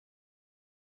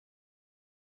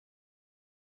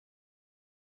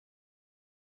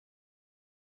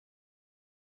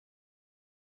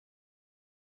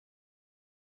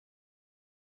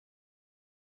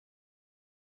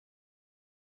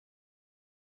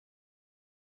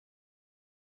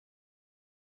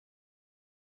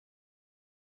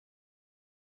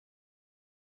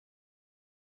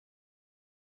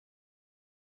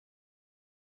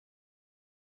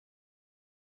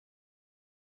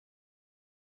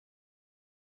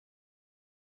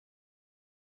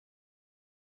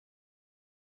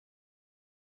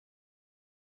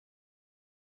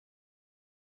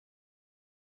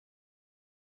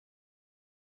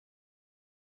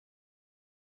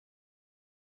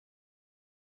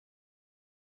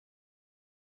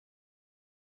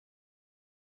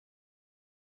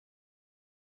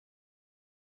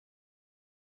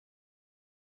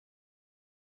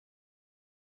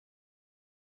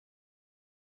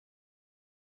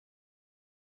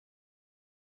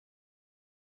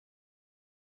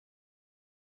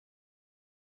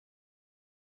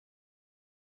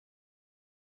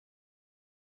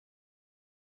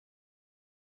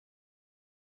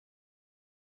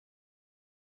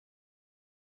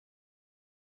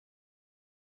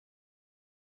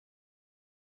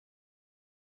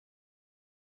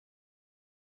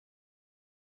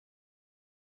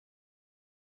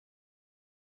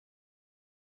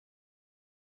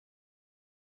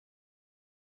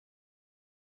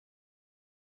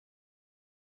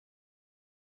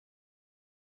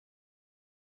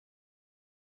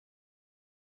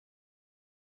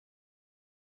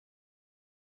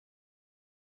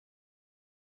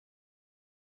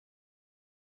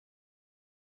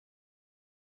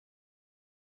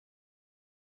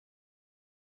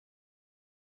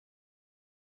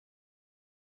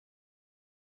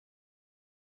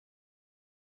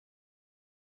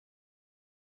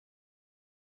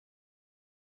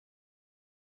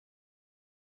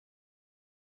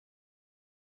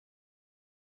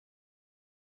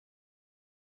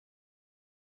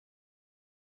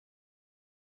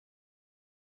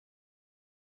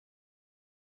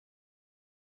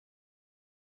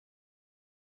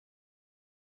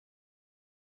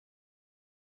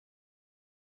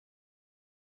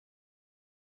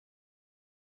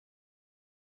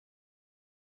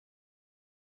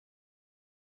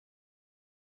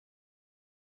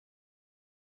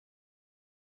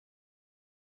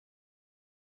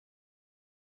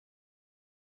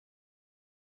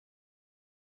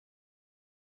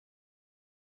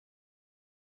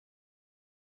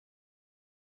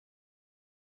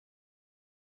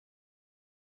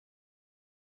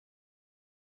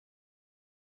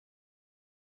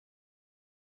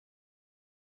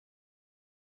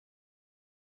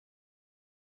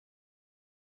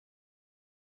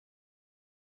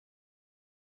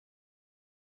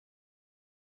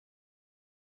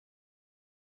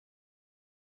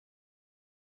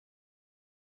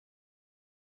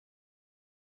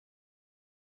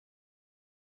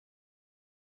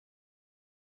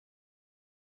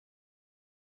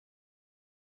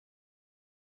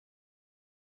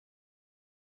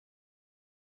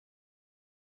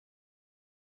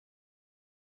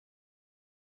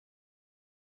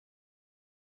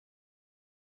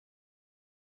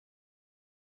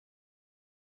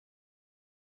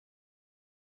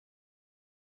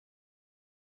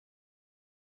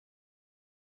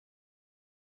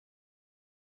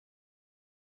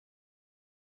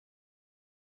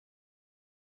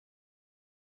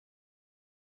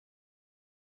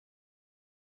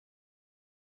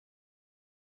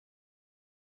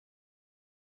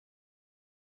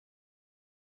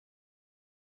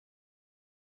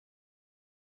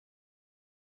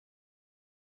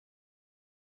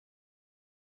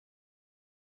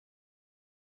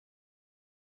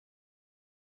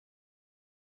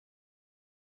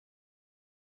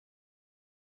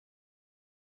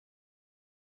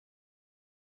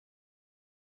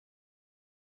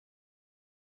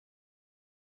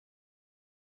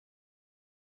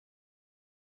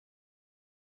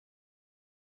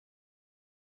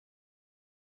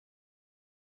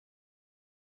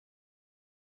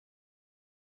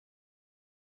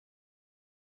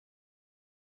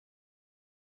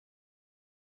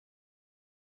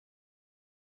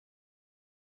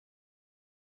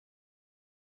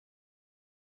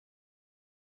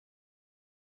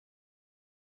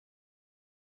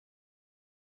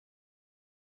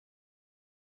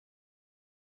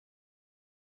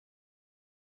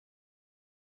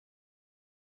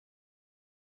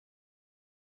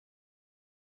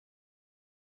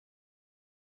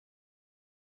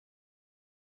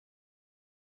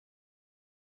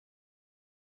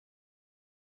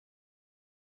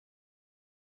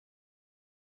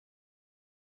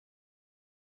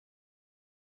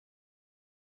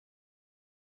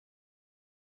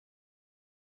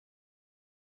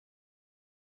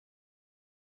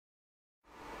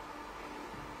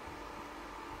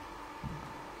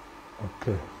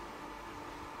Okay.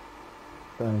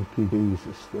 Thank you,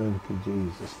 Jesus. Thank you,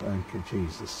 Jesus. Thank you,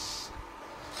 Jesus.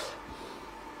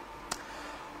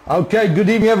 Okay, good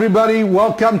evening, everybody.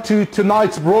 Welcome to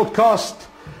tonight's broadcast.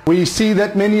 We see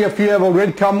that many of you have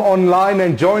already come online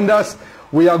and joined us.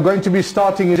 We are going to be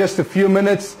starting in just a few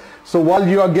minutes. So while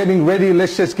you are getting ready,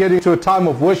 let's just get into a time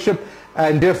of worship.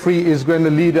 And Jeffrey is going to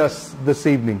lead us this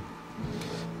evening.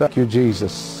 Thank you,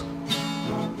 Jesus.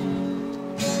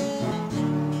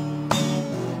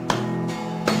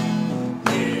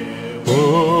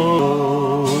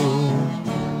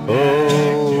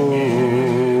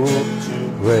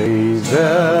 Praise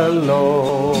the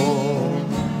Lord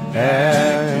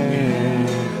and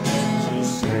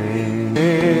sing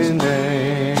His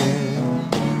name.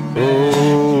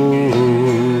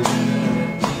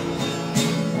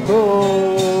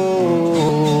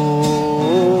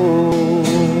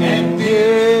 And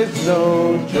there's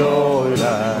no joy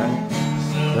like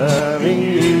serving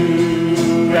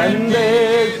you, and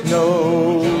there's no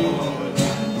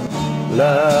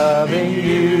loving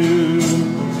you.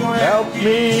 Help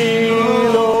me,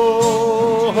 Lord.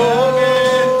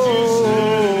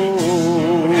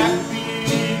 Help me,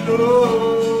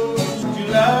 Lord, to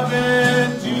love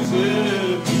and to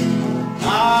serve you.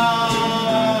 I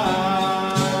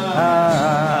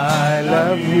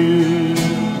love you.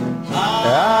 I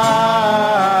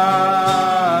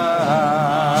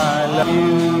love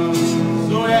you.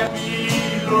 So help me,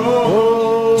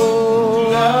 Lord,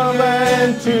 to love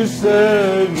and to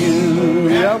serve you.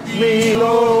 Help me,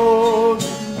 Lord,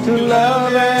 to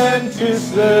love and to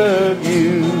serve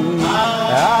you.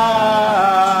 I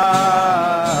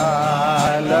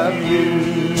love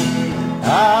you. I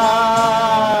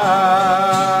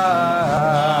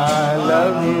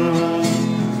love you.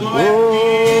 So help me,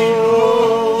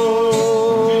 Lord,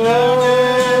 to love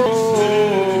and to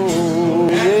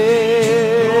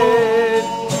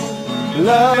serve you.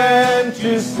 Love and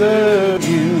to serve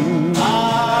you.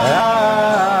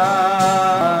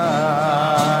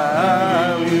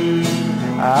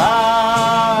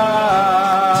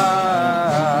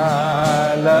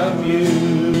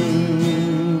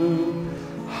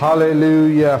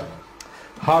 Hallelujah.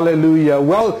 Hallelujah.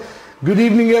 Well, good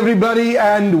evening, everybody,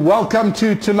 and welcome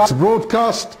to tonight's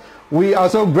broadcast. We are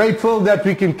so grateful that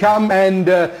we can come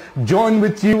and join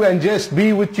with you and just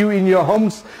be with you in your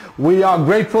homes. We are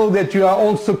grateful that you are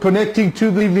also connecting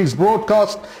to the evening's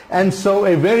broadcast. And so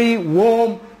a very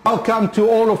warm welcome to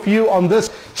all of you on this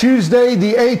Tuesday,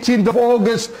 the 18th of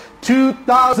August,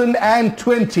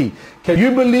 2020. Can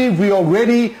you believe we're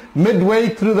already midway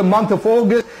through the month of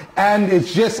August, and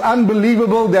it's just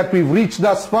unbelievable that we've reached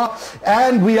thus far,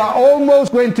 and we are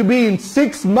almost going to be in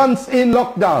 6 months in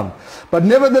lockdown. But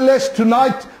nevertheless,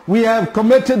 tonight we have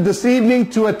committed this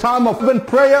evening to a time of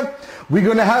prayer. We're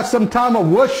going to have some time of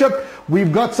worship.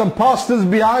 We've got some pastors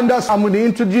behind us I'm going to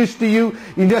introduce to you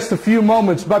in just a few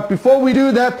moments. But before we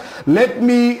do that, let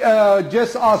me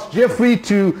just ask Jeffrey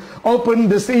to open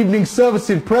this evening's service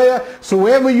in prayer. So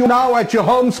wherever you are now at your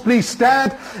homes, please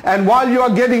stand. And while you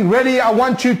are getting ready, I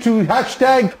want you to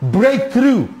hashtag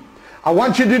breakthrough. I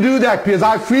want you to do that because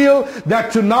I feel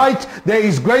that tonight there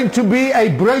is going to be a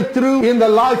breakthrough in the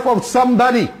life of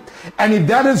somebody. And if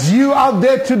that is you out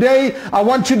there today, I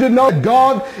want you to know that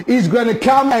God is going to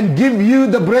come and give you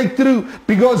the breakthrough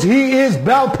because He is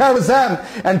Baal Perazim.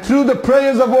 And through the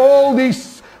prayers of all these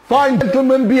fine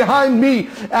gentlemen behind me,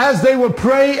 as they will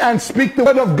pray and speak the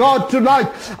word of God tonight,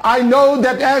 I know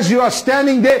that as you are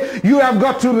standing there, you have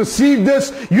got to receive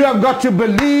this, you have got to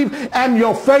believe, and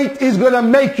your faith is going to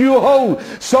make you whole.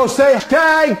 So say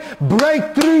hashtag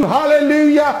breakthrough.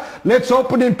 Hallelujah. Let's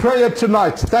open in prayer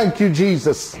tonight. Thank you,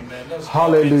 Jesus. Amen. Let's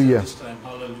Hallelujah. this time.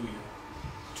 Hallelujah.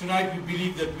 Tonight we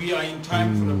believe that we are in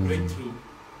time for a breakthrough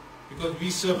because we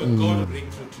serve a God of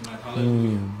breakthrough tonight.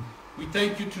 Hallelujah. We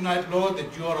thank you tonight, Lord,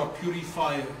 that you are our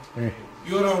purifier.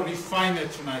 You are our refiner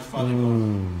tonight, Father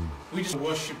God. We just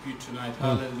worship you tonight.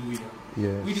 Hallelujah.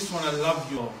 Yes. We just want to love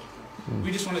you, Lord.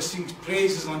 We just want to sing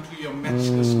praises unto your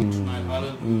matchless name tonight.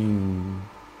 Hallelujah.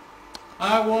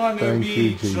 I want to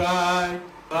be tried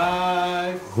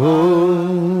by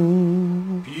fire,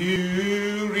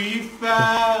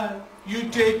 purified. You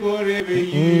take whatever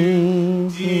you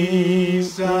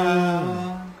desire.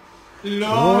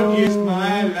 Lord, is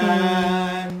my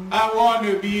life. I want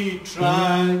to be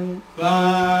tried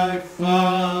by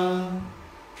fire,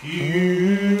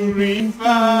 purified.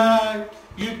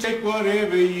 You take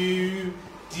whatever you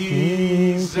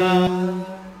desire.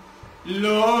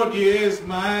 Lord, is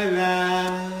my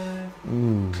life.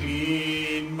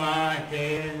 Clean my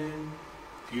hand,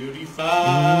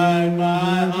 purify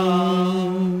my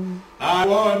heart. I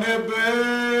want to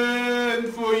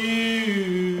burn for you.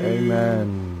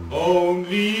 Amen.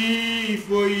 Only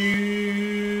for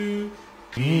you.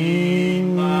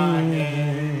 Clean my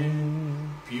hand,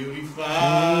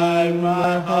 purify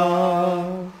my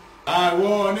heart. I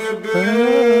want to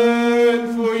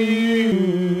burn for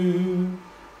you,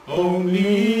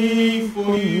 only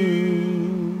for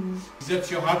you. Is that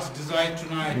your heart's desire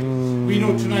tonight? We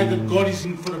know tonight that God is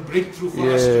in for a breakthrough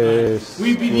for us tonight.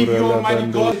 We believe you,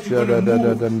 Almighty God, that you're going to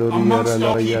move amongst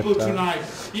our people tonight.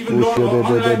 Even Lord, our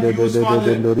online viewers,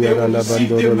 Father, they will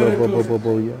receive their miracles.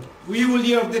 We will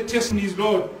hear of the testimonies,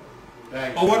 Lord.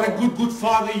 Oh, what a good, good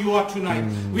Father you are tonight.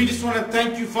 We just want to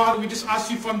thank you, Father. We just ask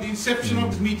you from the inception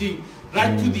of this meeting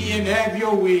right to the end, have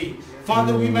your way.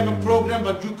 Father, we make a program,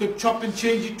 but you could chop and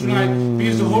change it tonight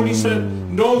because the Holy Spirit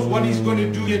knows what He's going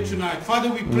to do here tonight. Father,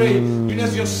 we pray,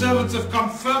 because your servants have come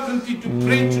fervently to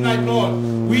pray tonight, Lord.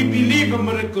 We believe a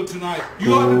miracle tonight.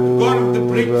 You are the God of the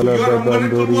breakthrough. You are a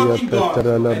miracle working God.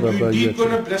 And you're indeed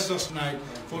going to bless us tonight.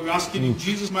 For we ask it in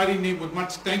Jesus' mighty name with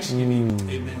much thanksgiving.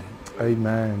 Amen.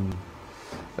 Amen.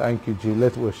 Thank you, Jesus.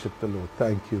 Let's worship the Lord.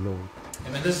 Thank you, Lord.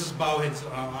 Amen. Let's just bow heads,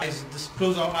 our eyes, just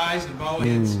close our eyes and bow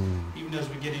heads, even as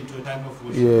we get into a time of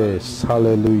worship. Yes,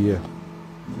 hallelujah.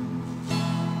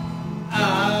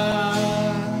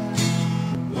 I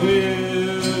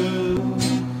will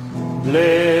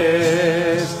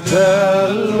Bless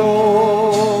the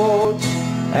Lord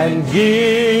and give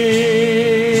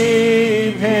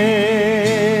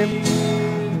Him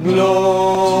glory.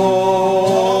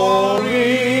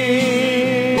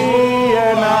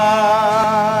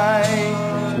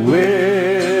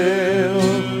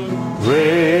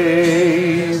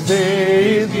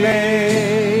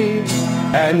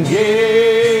 And give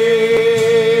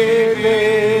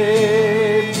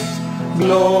Him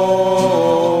glory.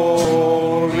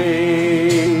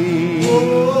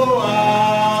 Oh,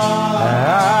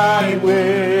 I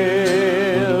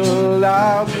will,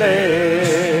 I'll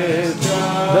bless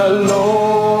the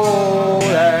Lord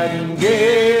and give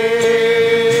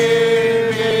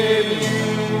Him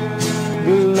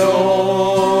glory.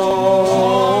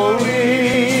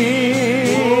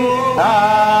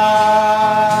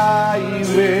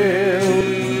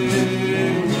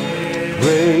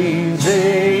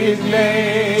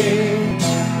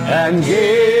 And give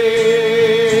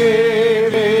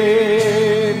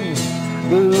Him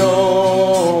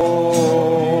glory.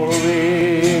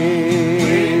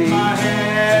 With my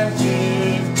hands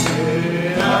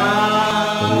lifted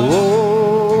up,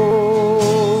 oh,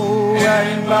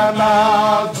 and my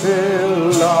mouth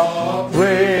filled of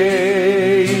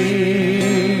praise,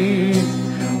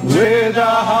 with a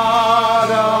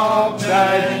heart of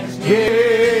thanksgiving,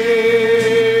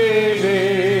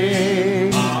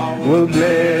 will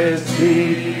bless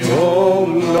Thee, O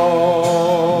Lord.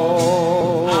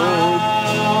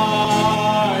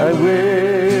 I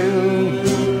will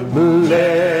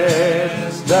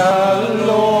bless the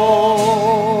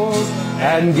Lord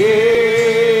and give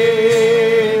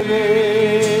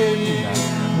Him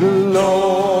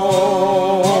glory,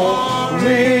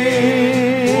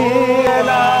 and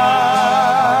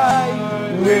I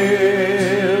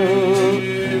will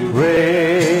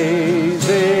praise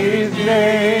His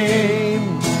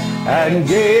name and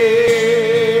give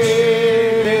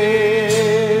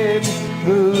Him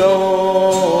glory.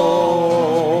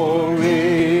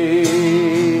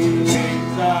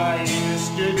 Things I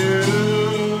used to do,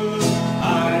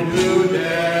 I do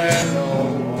them no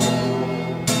more.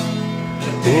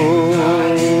 The things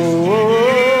I used to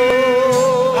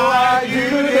do, I do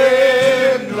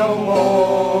them no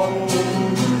more.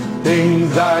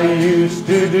 Things I used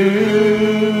to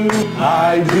do,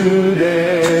 I do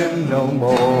them no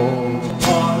more.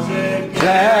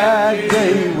 That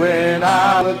day when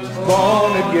I was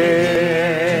born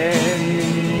again.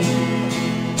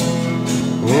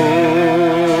 Oh,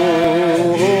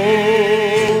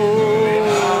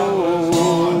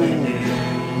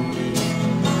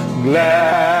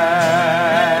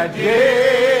 glad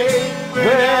day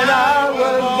when I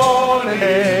was born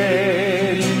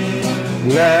again.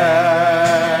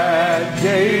 Glad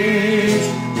day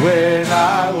when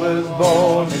I was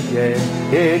born again.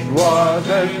 It was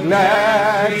a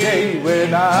glad day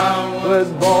when I was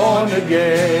born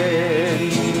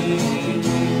again.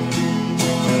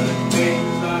 The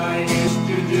things I used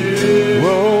to do,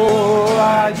 oh,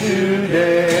 I do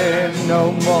them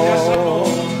no more.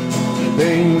 The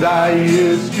things I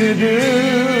used to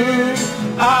do,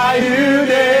 I do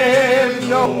them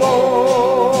no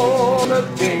more. The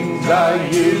things I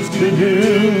used to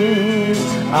do,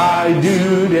 I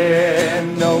do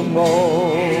them no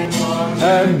more.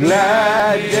 A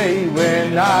glad day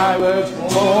when I was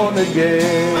born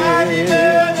again.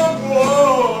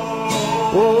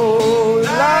 Oh,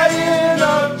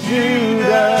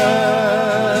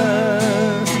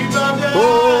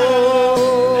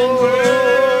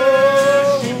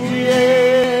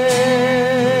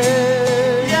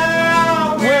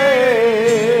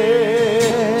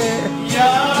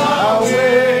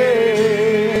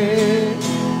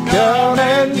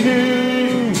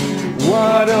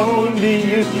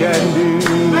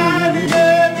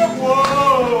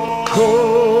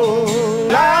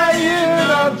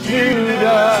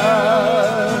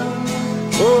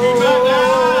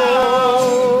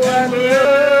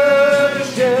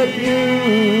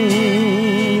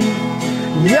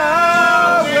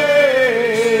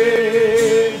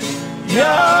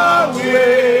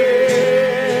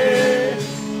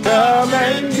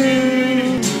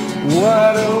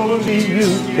 you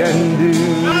can do.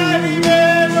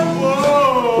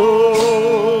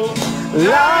 Oh,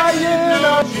 Lion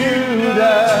of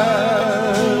Judah.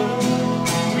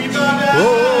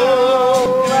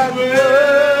 Oh, I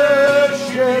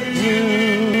worship you,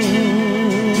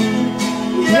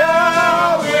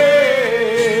 Yahweh,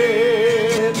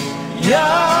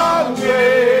 Yahweh.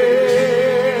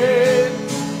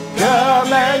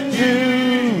 Come and do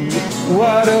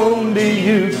what only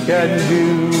you can do.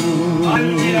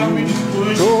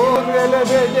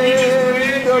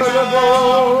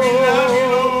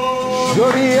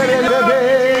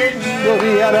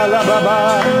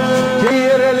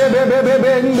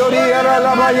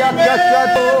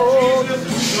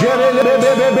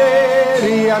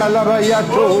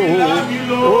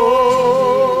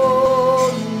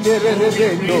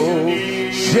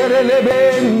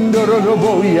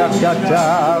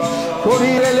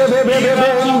 Corire bebe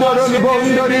bendo lo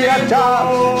bondo riata,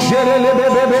 scerele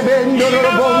bebe bendo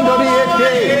lo bondo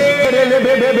riete, scerele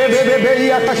bebe bebe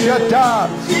yakashata.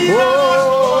 Oh,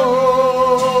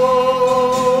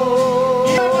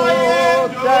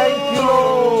 thank you,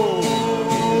 Lord.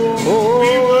 Oh,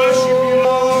 we worship you,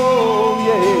 Lord.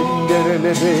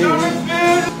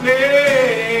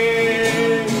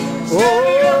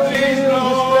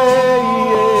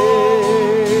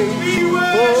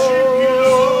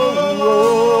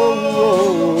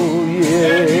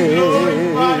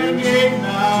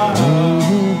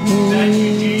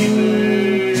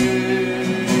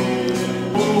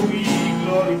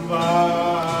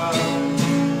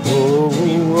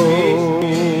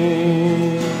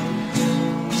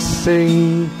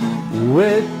 Sing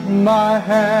with my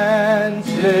hands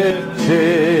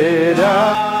lifted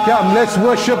up. Come, let's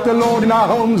worship the Lord in our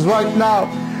homes right now.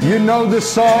 You know the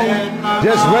song.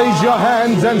 Just raise your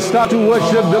hands and start to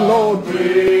worship the Lord.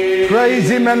 Praise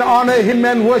Him and honor Him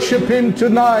and worship Him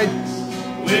tonight.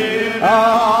 With a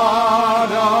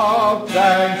heart of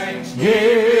thanksgiving,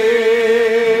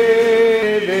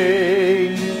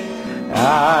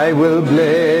 I will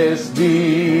bless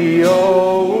Thee,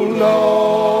 O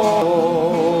Lord.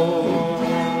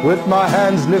 With my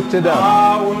hands lifted up,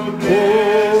 I will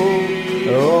bless Thee,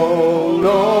 O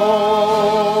Lord.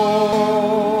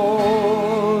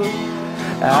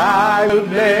 I will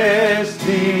bless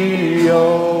Thee,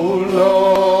 O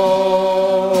Lord.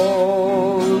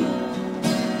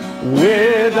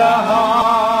 With a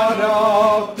heart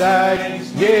of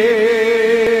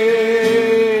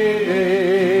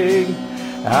thanksgiving,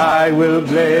 I will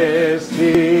bless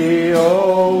Thee,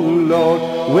 O Lord.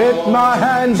 With my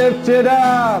hands lifted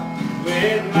up,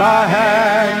 with my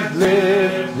hands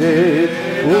lifted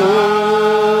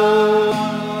up,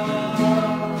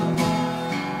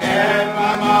 and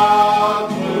my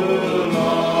mouth full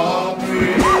of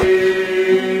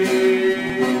praise.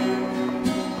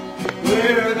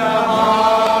 With a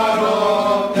heart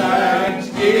of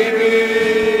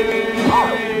thanksgiving,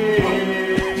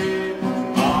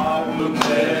 I will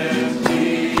bless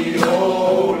Thee, O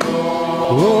Lord.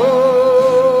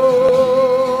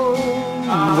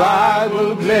 I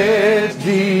will bless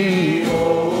Thee, O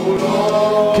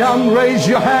Lord. Come, raise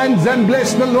your hands and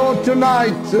bless the Lord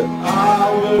tonight.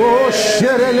 Oh,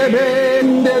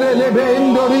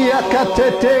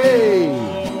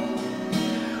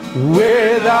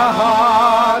 with a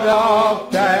heart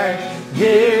of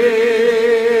thanksgiving,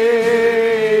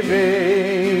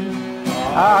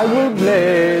 I will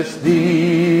bless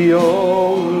Thee,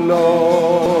 O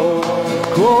Lord.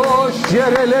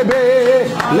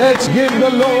 Let's give the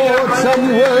Lord some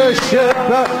worship.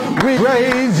 We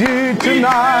praise You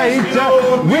tonight.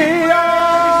 We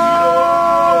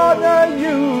honor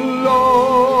You,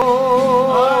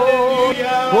 Lord.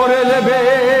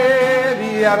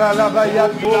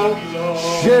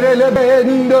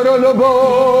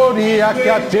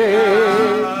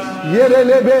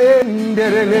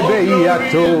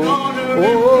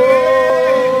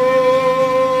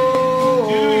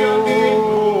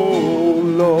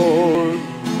 Lord,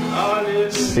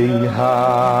 sing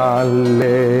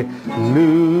hallelujah,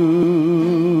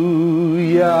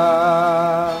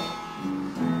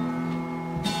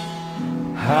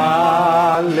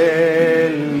 hallelujah.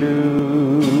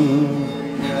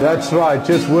 That's right,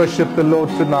 just worship the Lord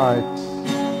tonight.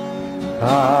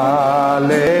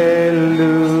 Hallelujah,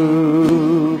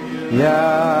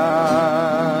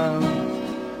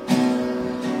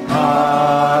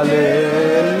 hallelujah,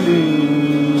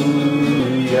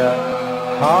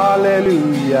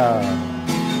 hallelujah,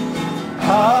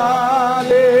 hallelujah,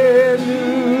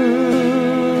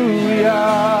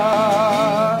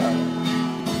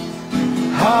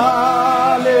 hallelujah,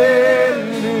 hallelujah.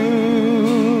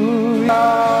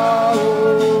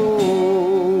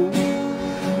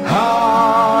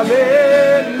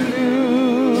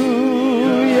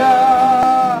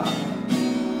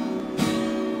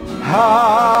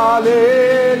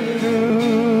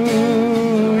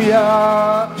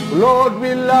 Hallelujah. Lord,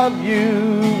 we love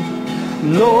you.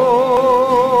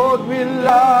 Lord, we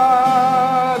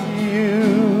love you.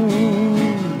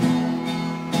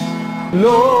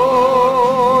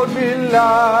 Lord, we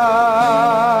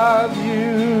love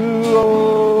you.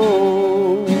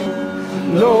 Oh,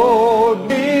 Lord,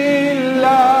 we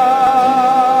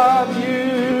love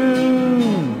you.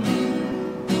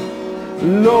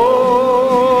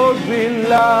 Lord, we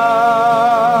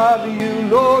love you.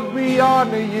 Lord, we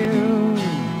honor you.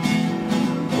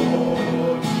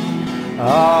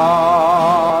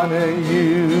 Honor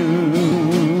you.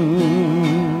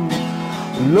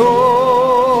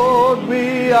 Lord,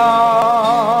 we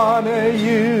honor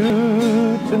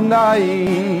you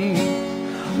tonight.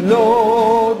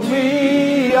 Lord,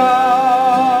 we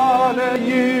honor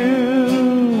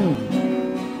you.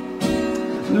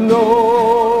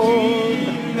 Lord,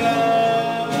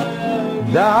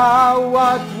 thou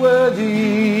art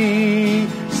worthy.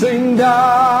 Sing,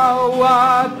 thou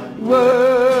art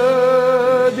worthy.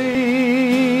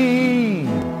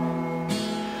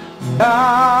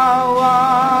 Thou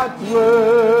art worthy.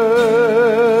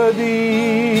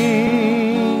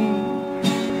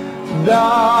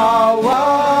 Thou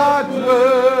art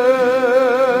worthy.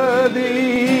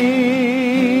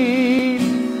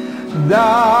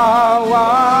 Thou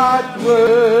art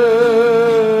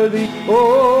worthy.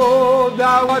 Oh,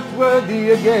 thou art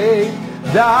worthy again.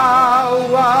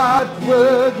 Thou art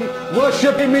worthy.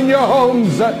 Worship him in your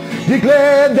homes.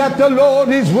 Declare that the Lord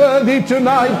is worthy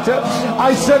tonight.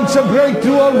 I sense a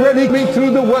breakthrough already coming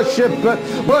through the worship.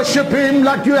 Worship him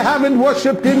like you haven't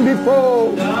worshipped him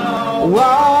before. Thou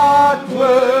art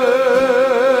worthy.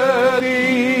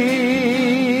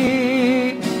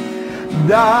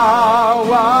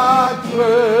 Thou art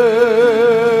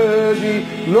worthy.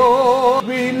 Lord,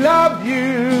 we love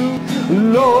you.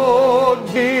 Lord,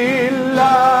 we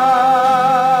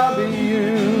love you.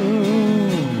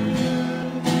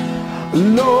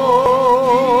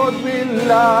 Lord, we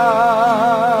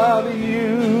love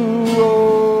you.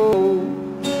 Oh,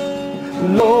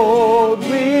 Lord,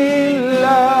 we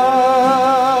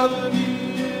love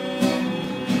you.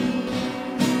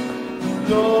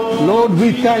 Lord,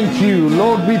 we thank you.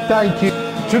 Lord, we thank you.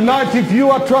 Tonight, if you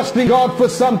are trusting God for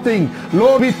something,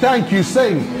 Lord, we thank you.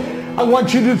 Sing. I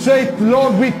want you to say,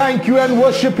 Lord, we thank you, and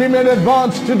worship him in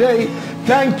advance today.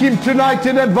 Thank him tonight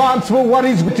in advance for what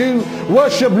he's going to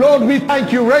worship. Lord, we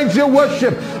thank you. Raise your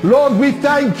worship. Lord, we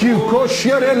thank you.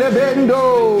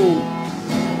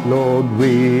 Lord,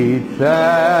 we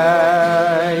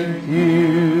thank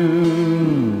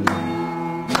you.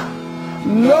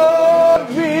 Lord,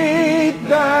 we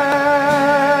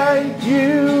thank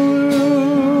you.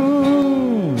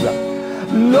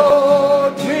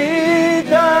 Lord, we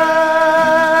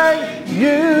thank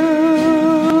you.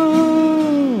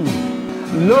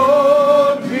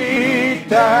 Lord, we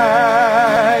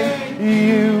thank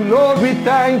you. Lord, we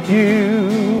thank you.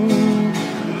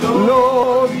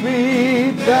 Lord,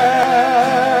 we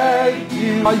thank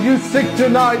you. Are you sick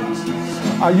tonight?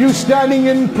 Are you standing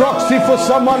in proxy for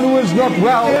someone who is not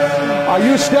well? Are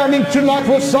you standing tonight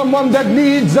for someone that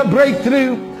needs a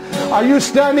breakthrough? Are you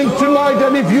standing tonight,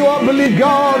 and if you are believing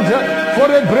God for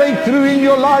a breakthrough in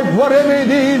your life, whatever it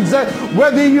is,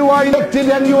 whether you are elected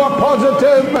and you are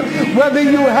positive, whether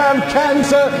you have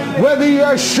cancer, whether you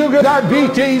have sugar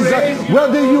diabetes,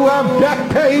 whether you have back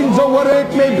pains or whatever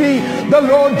it may be, the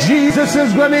Lord Jesus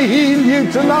is going to heal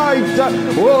you tonight.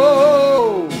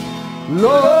 Oh,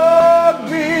 Lord,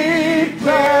 we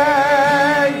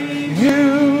thank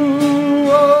you.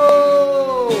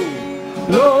 Oh,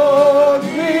 Lord,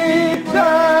 we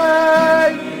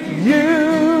thank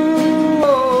you.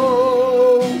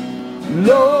 Oh,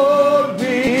 Lord,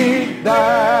 we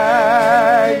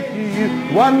thank you.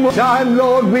 One more time,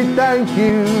 Lord, we thank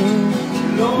you.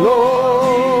 Lord.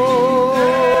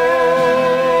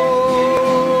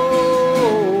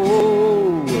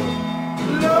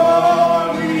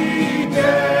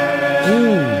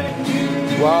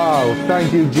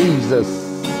 Thank you, Jesus.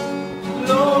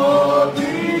 Lord, we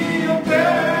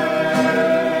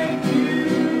thank you.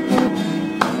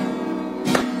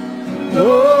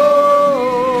 Lord,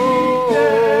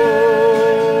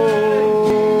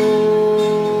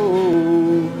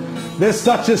 there's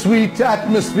such a sweet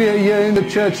atmosphere here in the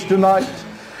church tonight.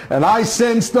 And I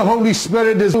sense the Holy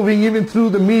Spirit is moving even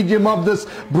through the medium of this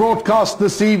broadcast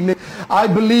this evening. I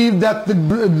believe that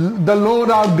the Lord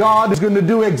our God is going to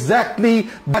do exactly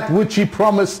that which He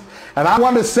promised. And I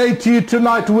want to say to you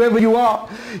tonight, whoever you are,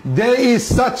 there is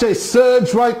such a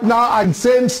surge right now. I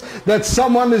sense that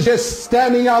someone is just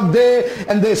standing out there,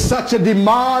 and there's such a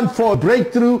demand for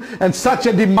breakthrough and such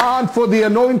a demand for the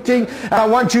anointing. And I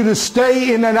want you to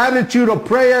stay in an attitude of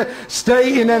prayer,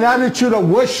 stay in an attitude of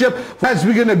worship. As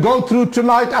we're going to go through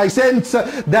tonight, I sense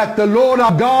that the Lord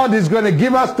our God is going to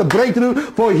give us the breakthrough,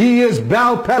 for He is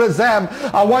Baal Perazim.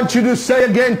 I want you to say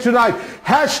again tonight,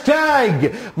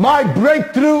 hashtag, my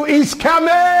breakthrough is coming.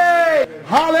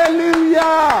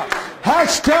 Hallelujah.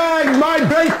 Hashtag, my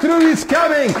breakthrough is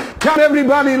coming. Come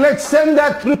everybody, let's send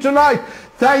that through tonight.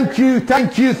 Thank you,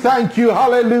 thank you, thank you.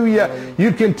 Hallelujah.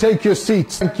 You can take your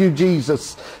seats. Thank you,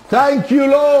 Jesus. Thank you,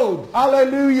 Lord.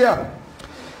 Hallelujah.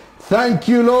 Thank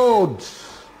you, Lord.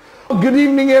 Good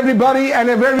evening, everybody, and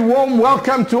a very warm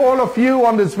welcome to all of you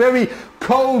on this very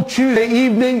cold Tuesday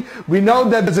evening. We know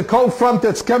that there's a cold front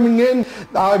that's coming in.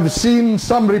 I've seen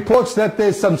some reports that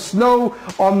there's some snow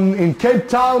in Cape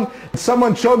Town.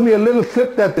 Someone showed me a little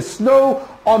clip that there's snow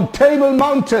on Table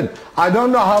Mountain. I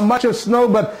don't know how much of snow,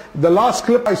 but the last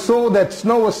clip I saw, that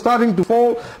snow was starting to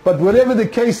fall. But whatever the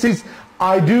case is,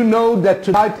 I do know that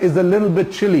tonight is a little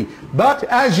bit chilly. But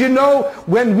as you know,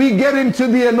 when we get into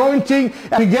the anointing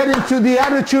and we get into the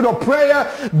attitude of prayer,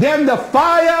 then the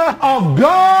fire of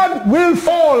God will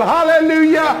fall.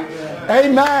 Hallelujah.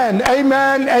 Amen,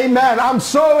 amen, amen. I'm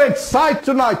so excited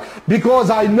tonight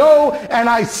because I know and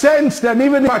I sense that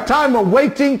even in my time of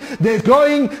waiting, there's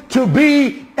going to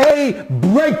be a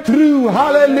breakthrough.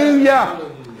 Hallelujah.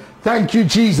 Thank you,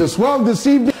 Jesus. Well, this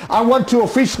evening, I want to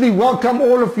officially welcome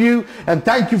all of you and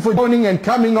thank you for joining and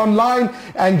coming online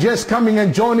and just coming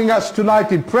and joining us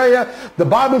tonight in prayer. The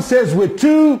Bible says, where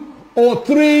two or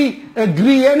three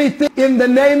agree anything in the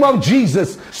name of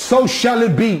Jesus, so shall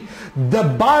it be. The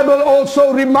Bible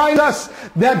also reminds us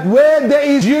that where there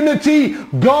is unity,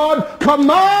 God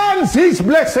commands His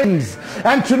blessings.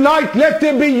 And tonight, let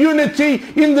there be unity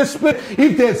in the Spirit.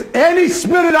 If there's any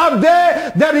spirit out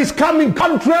there that is coming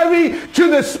contrary to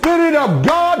the Spirit of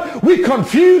God, we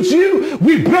confuse you,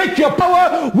 we break your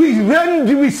power,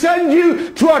 we send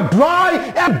you to a dry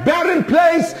and barren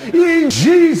place in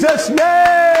Jesus'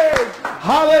 name.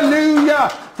 Hallelujah.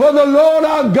 For the Lord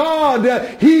our God,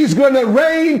 He's going to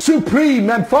reign supreme.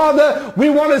 And Father, we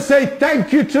want to say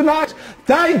thank you tonight.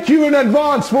 Thank you in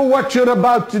advance for what you're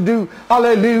about to do.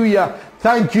 Hallelujah.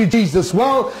 Thank you, Jesus.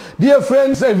 Well, dear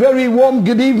friends, a very warm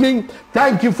good evening.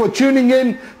 Thank you for tuning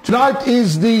in. Tonight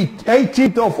is the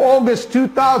 18th of August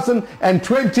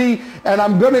 2020. And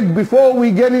I'm going to, before we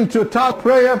get into a time of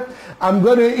prayer, I'm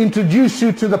going to introduce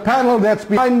you to the panel that's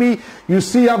behind me. You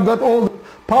see, I've got all the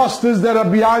pastors that are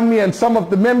behind me and some of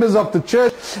the members of the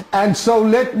church. And so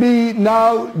let me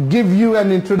now give you an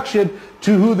introduction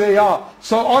to who they are.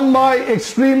 So on my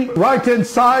extreme right hand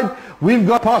side, we've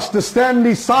got Pastor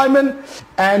Stanley Simon,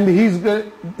 and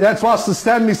that's Pastor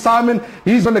Stanley Simon.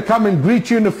 He's going to come and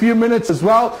greet you in a few minutes as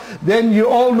well. Then you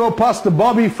all know Pastor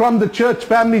Bobby from the church,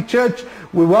 Family Church.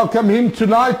 We welcome him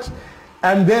tonight.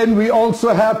 And then we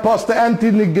also have Pastor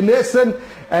Anthony Ganesan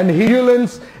and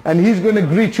Hewlands, and he's going to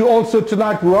greet you also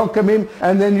tonight. We welcome him.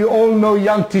 And then you all know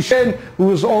young Tishen,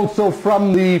 who is also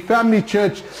from the Family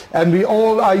Church. And we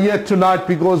all are here tonight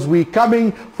because we're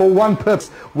coming for one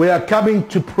purpose. We are coming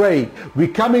to pray. We're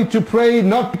coming to pray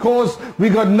not because we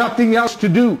got nothing else to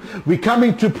do. We're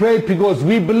coming to pray because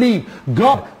we believe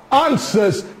God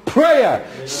answers prayer.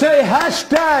 Say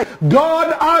hashtag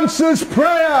God answers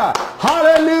prayer.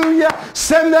 Hallelujah.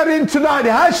 Send that in tonight.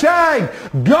 Hashtag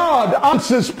God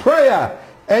answers prayer.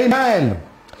 Amen.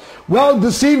 Well,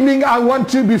 this evening I want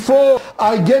to, before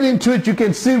I get into it, you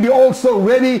can see we're also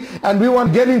ready and we want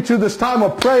to get into this time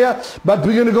of prayer, but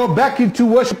we're going to go back into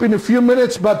worship in a few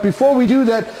minutes. But before we do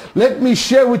that, let me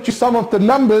share with you some of the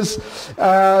numbers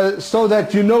so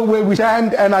that you know where we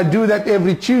stand, and I do that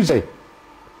every Tuesday.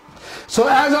 So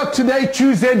as of today,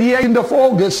 Tuesday, the 8th of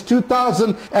August,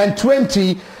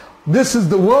 2020, this is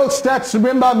the world stats.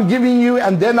 Remember, I'm giving you,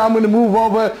 and then I'm going to move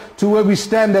over to where we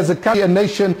stand as a country and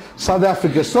nation, South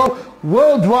Africa. So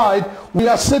worldwide, we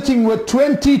are sitting with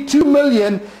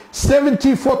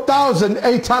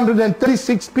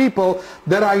 22,074,836 people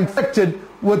that are infected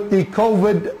with the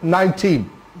COVID-19.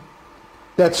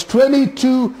 That's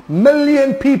 22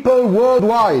 million people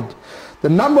worldwide. The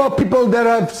number of people that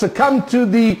have succumbed to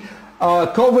the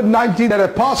COVID-19 that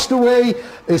have passed away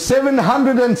is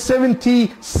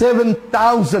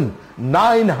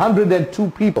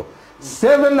 777,902 people.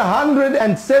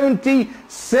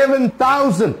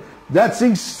 777,000.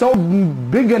 That's so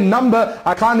big a number,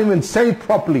 I can't even say it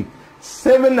properly.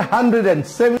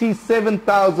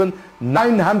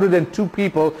 777,902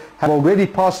 people have already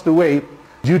passed away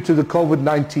due to the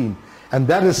COVID-19. And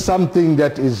that is something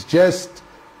that is just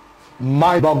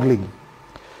mind-boggling.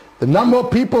 The number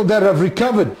of people that have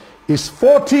recovered is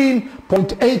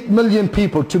 14.8 million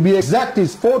people. To be exact,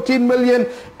 is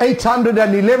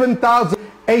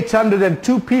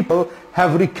 14,811,802 people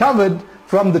have recovered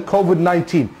from the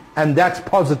COVID-19, and that's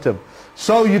positive.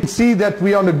 So you can see that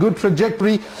we're on a good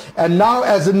trajectory. And now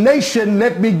as a nation,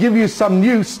 let me give you some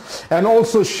news and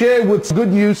also share with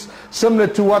good news, similar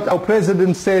to what our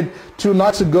president said 2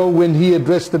 nights ago when he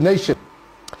addressed the nation.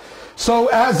 So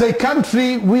as a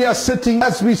country, we are sitting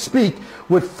as we speak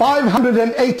with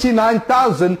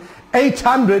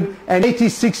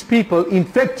 589,886 people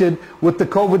infected with the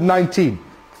COVID-19.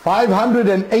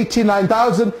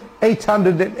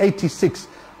 589,886.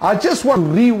 I just want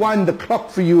to rewind the clock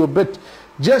for you a bit,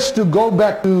 just to go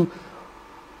back to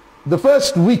the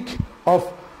first week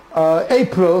of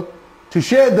April to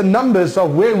share the numbers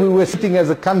of where we were sitting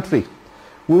as a country.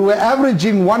 We were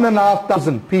averaging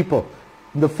 1,500 people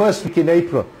in the first week in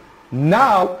April.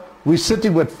 Now we're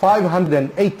sitting with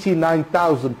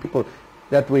 589,000 people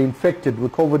that were infected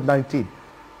with COVID-19.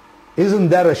 Isn't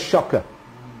that a shocker?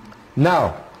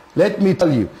 Now, let me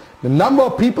tell you, the number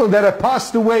of people that have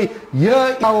passed away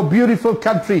here in our beautiful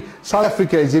country, South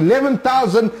Africa, is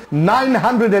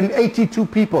 11,982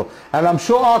 people. And I'm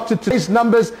sure after today's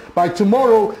numbers, by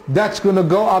tomorrow, that's going to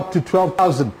go up to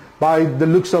 12,000 by the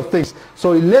looks of things.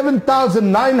 So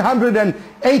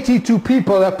 11,982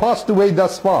 people have passed away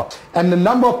thus far. And the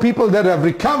number of people that have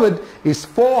recovered is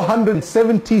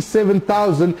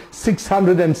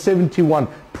 477,671.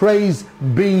 Praise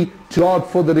be to God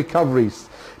for the recoveries.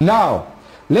 Now,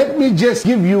 let me just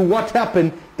give you what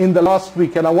happened in the last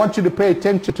week, and I want you to pay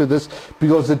attention to this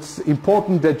because it's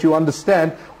important that you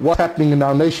understand what's happening in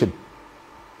our nation.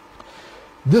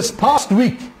 This past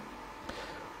week,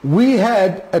 we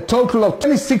had a total of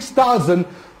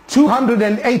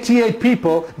 26,288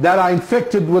 people that are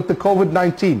infected with the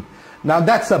COVID-19. Now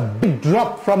that's a big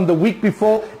drop from the week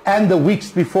before and the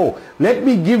weeks before. Let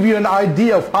me give you an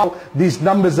idea of how these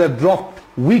numbers have dropped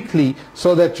weekly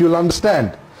so that you'll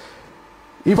understand.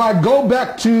 If I go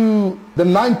back to the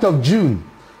 9th of June,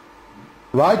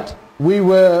 right, we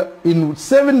were in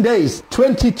 7 days,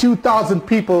 22,000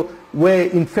 people were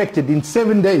infected in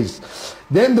 7 days.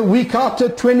 Then the week after,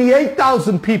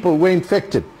 28,000 people were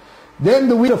infected. Then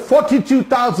the week of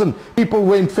 42,000 people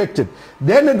were infected.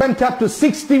 Then it went up to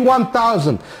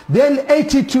 61,000. Then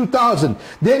 82,000.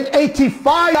 Then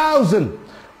 85,000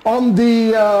 on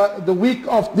the week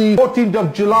of the 14th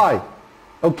of July.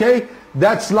 Okay?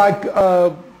 That's like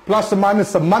plus or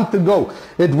minus a month ago.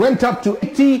 It went up to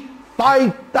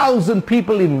 85,000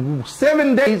 people in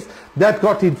 7 days that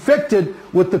got infected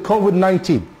with the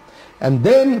COVID-19. And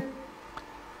then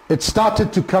it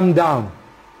started to come down.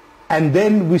 And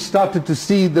then we started to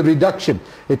see the reduction.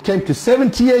 It came to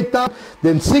 78,000,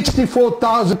 then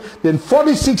 64,000, then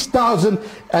 46,000,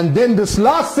 and then this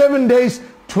last 7 days,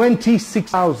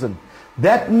 26,000.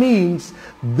 That means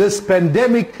this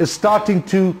pandemic is starting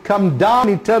to come down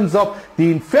in terms of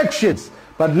the infections.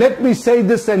 But let me say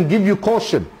this and give you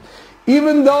caution.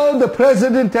 Even though the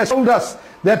president has told us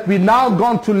that we've now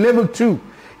gone to level 2,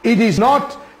 it is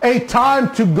not a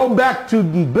time to go back to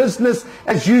business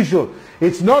as usual.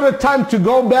 It's not a time to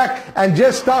go back and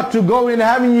just start to go in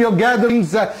having your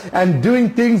gatherings and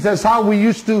doing things as how we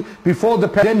used to before the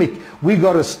pandemic. We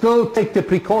got to still take the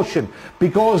precaution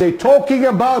because they're talking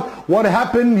about what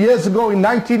happened years ago in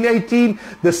 1918,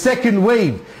 the second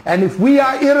wave. And if we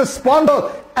are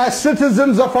irresponsible as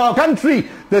citizens of our country,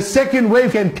 the second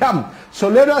wave can come. So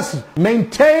let us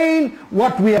maintain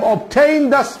what we have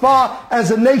obtained thus far as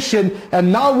a nation,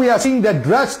 and now we are seeing that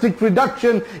drastic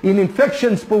reduction in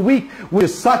infections per week, which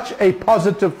is such a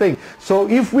positive thing. So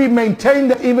if we maintain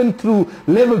that even through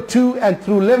level 2 and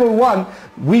through level 1,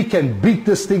 we can beat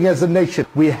this thing as a nation.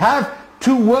 We have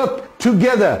to work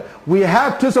together. We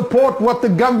have to support what the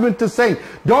government is saying.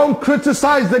 Don't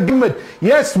criticize the government.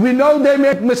 Yes, we know they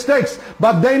make mistakes,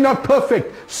 but they're not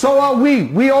perfect. So are we.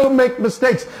 We all make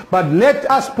mistakes. But let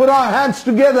us put our hands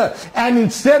together, and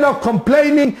instead of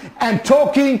complaining and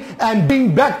talking and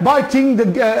being backbiting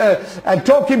and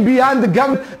talking behind the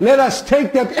government, let us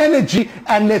take that energy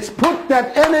and let's put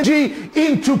that energy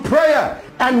into prayer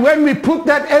And when we put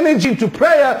that energy into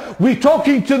prayer, we're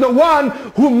talking to the one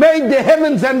who made the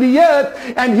heavens and the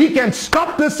earth, and he can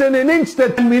stop this in an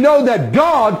instant. And we know that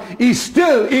God is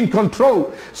still in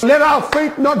control. So let our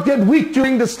faith not get weak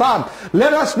during this time.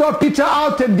 Let us not peter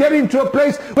out and get into a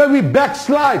place where we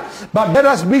backslide, but let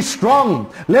us be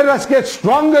strong. Let us get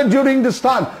stronger during this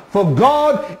time, for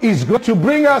God is going to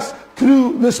bring us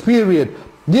through this period.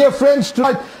 Dear friends,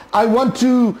 tonight I want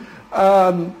to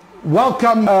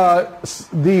welcome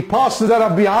the pastors that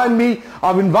are behind me.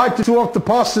 I've invited two of the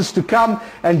pastors to come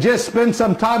and just spend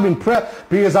some time in prayer,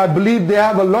 because I believe they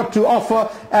have a lot to offer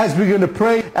as we're going to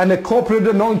pray. And a corporate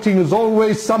anointing is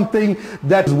always something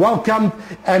that's welcomed,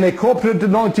 and a corporate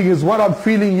anointing is what I'm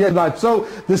feeling here tonight. So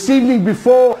this evening,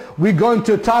 before we go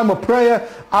into a time of prayer,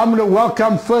 I'm going to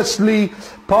welcome firstly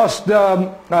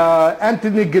Pastor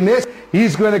Anthony Ganesh.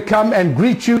 He's going to come and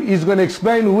greet you. He's going to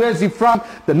explain where is he from,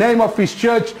 the name of his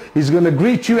church. He's going to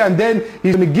greet you, and then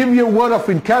he's going to give you a word of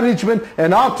encouragement.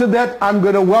 And after that, I'm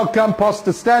going to welcome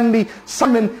Pastor Stanley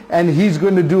Simon, and he's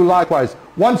going to do likewise.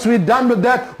 Once we're done with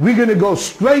that, we're going to go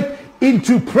straight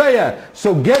into prayer.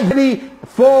 So get ready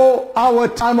for our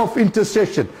time of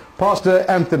intercession. Pastor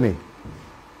Anthony.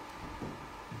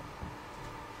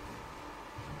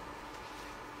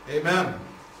 Amen.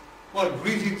 Well,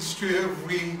 greetings to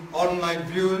every online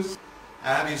viewers,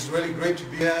 and it's really great to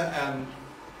be here, and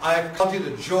I've counted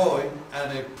a joy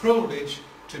and a privilege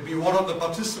to be one of the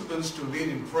participants to lead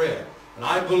in prayer. And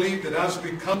I believe that as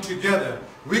we come together,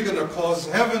 we're going to cause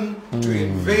heaven to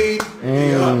invade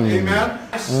the earth. Amen.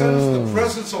 I sense the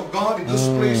presence of God in this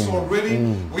place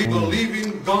already. We believe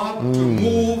in God to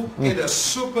move in a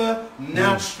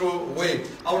supernatural way.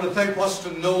 I want to thank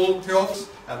Pastor Noel, Theophilus,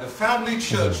 and the family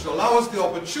church to allow us the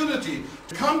opportunity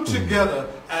to come together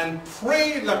and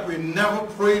pray like we never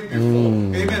prayed before.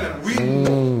 Amen. And we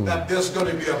know that there's going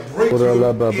to be a breakthrough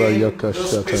in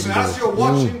this place. And as you're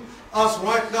watching us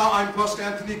right now, I'm Pastor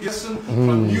Anthony Gesson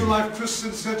from New Life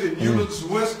Christian Center in Newlands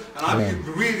West, and I give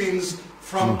you greetings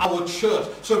from our church.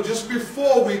 So just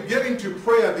before we get into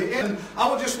prayer at the end,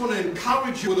 I would just want to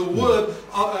encourage you with a word, and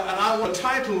I want to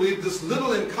title it this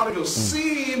little encouragement,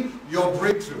 seeing your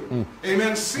breakthrough.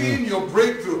 Amen. Seeing your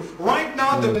breakthrough. Right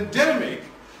now, the pandemic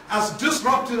has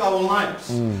disrupted our lives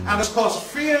and has caused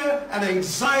fear and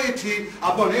anxiety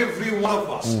upon every one of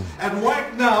us. And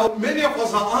right now, many of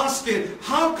us are asking,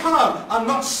 how come I'm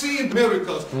not seeing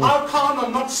miracles? How come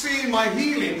I'm not seeing my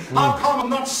healing? How come I'm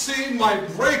not seeing my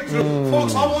breakthrough?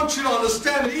 Folks, I want you to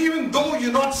understand that even though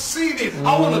you're not seeing it,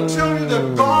 I want to tell you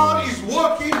that God is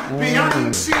working behind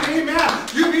the scene. Amen.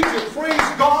 You need to praise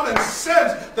God and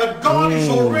sense that God is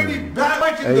already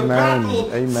fighting the battle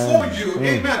for you.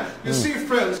 Amen. You see,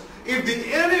 friends, if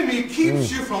the enemy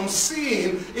keeps you from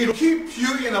seeing, it'll keep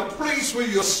you in a place where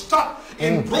you're stuck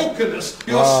in brokenness.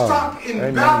 You're stuck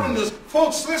in barrenness.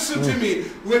 Folks, listen to me.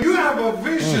 When you have a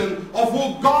vision of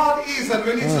who God is, and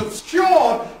when it's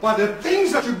obscured by the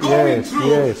things that you're going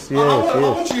through, I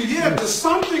want you to hear that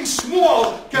something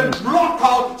small can block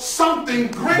out something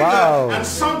greater and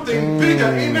something bigger.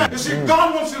 Amen. You see,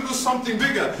 God wants you to do something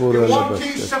bigger. In 1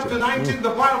 Kings chapter 19,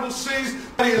 the Bible says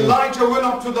that Elijah went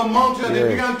up to the mountain and he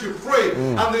began to pray.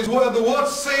 And the word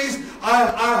says, I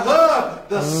heard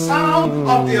the sound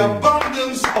of the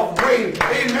abundance of rain.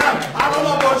 Amen. I don't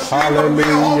know about you, but we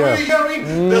are already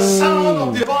hearing the sound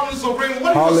of the abundance of rain.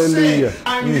 What he was saying,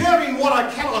 I'm hearing what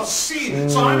I cannot see,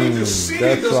 so I need to see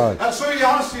this. And so he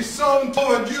asked his son,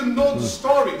 and you know the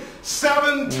story.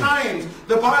 7 times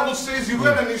the Bible says he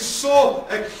went and he saw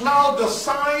a cloud the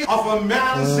size of a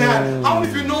man's hand. How many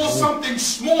of you know something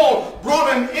small brought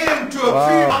an end to a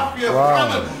 3.5-year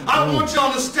famine? I want you to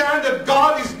understand that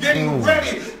God is getting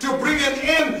ready to bring an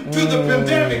end to the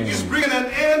pandemic. He's bringing an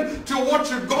end to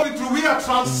what you're going through. We are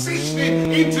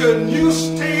transitioning into a new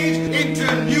stage, into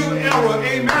a new era.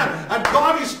 Amen. And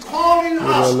God is calling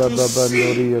us to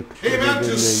see, amen,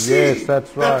 to see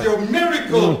that your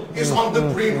miracle is on the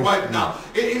brink right now.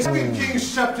 In 2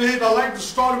 Kings chapter 8, I like to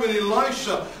start with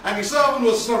Elisha, and his servant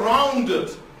was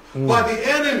surrounded by the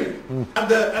enemy. And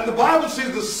the Bible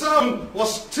says the servant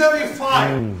was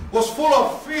terrified, was full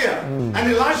of fear. And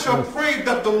Elisha prayed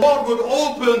that the Lord would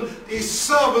open his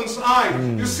servant's eye.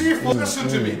 You see, listen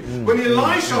to me. When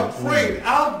Elisha prayed,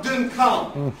 help didn't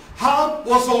come. Help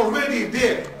was already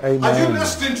there. Are you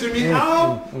listening to me?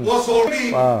 Help was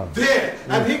already there.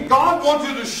 And God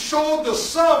wanted to show the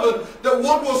servant that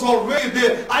what was already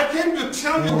there. I came to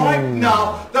tell you right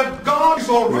now that God is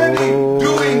already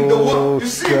doing the work. You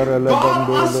see, God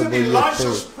answered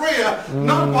Elisha's prayer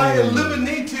not by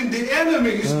eliminating the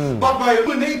enemies, but by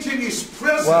illuminating His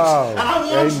presence. Wow. And I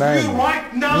want Amen. you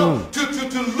right now to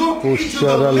look into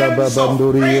the lens of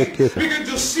faith. Begin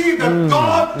to see that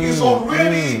God is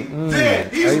already there.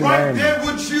 He's right there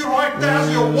with you right now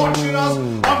as you're watching us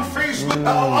on Facebook,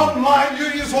 online.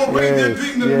 He's already there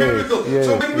doing the miracle.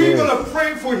 So when we're going to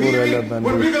pray for healing,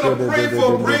 when we're going to pray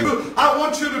for breakthrough, I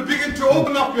want you to begin to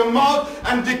open up your mouth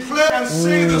and declare and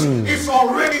say this: it's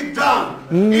already done.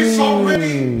 It's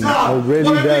already done.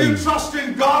 Whatever you trust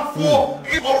in God for,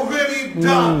 it's already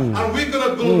done. And we're going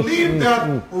to believe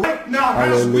that right now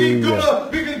as we're going to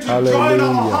begin to join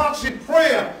our hearts in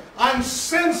prayer. I'm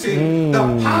sensing the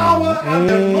power and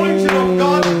the anointing of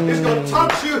God is going to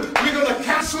touch you. We're going to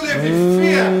cancel every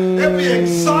fear, every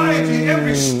anxiety,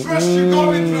 every stress you're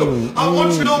going through. I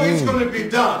want you to know it's going to be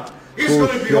done. It's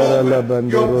going to be over.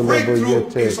 Your breakthrough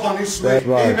is on its way.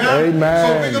 Right. Amen.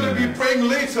 So we're going to be praying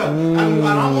later. And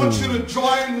I want you to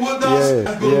join with us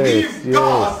and believe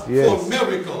God for a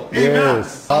miracle. Amen.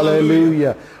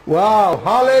 Hallelujah. Wow.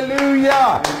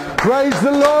 Hallelujah. Praise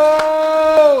the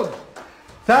Lord.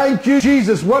 Thank you,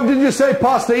 Jesus. What did you say,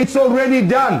 Pastor? It's already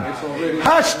done. It's already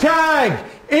Hashtag,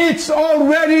 it's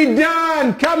already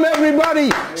done. Come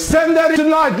everybody, send that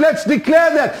tonight. Let's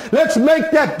declare that. Let's make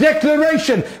that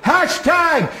declaration.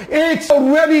 Hashtag, it's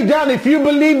already done. If you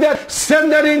believe that,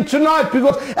 send that in tonight,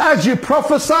 because as you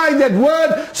prophesy that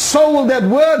word, so will that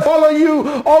word follow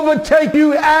you, overtake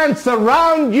you, and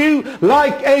surround you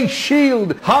like a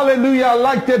shield. Hallelujah. I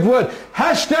like that word.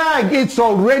 Hashtag, it's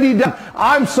already done.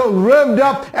 I'm so revved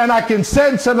up, and I can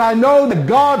sense and I know that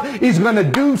God is going to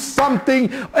do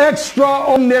something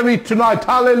extraordinary tonight.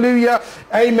 Hallelujah.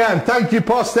 Amen. Thank you,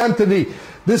 Pastor Anthony.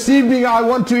 This evening I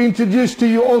want to introduce to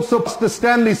you also Pastor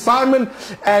Stanley Simon,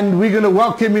 and we're going to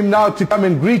welcome him now to come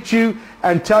and greet you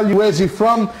and tell you where's he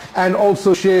from and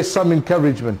also share some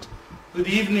encouragement. Good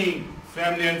evening,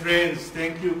 family and friends.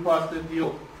 Thank you, Pastor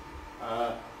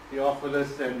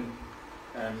Theophilus and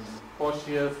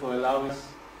Portia for allowing us.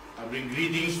 I bring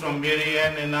greetings from Mary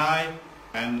Ann and I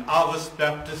and Harvest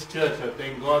Baptist Church. I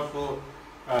thank God for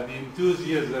the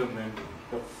enthusiasm and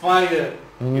the fire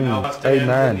in our Pastor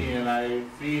Anthony, and I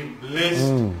feel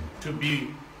blessed to be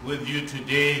with you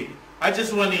today. I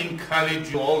just want to encourage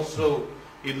you also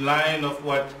in line of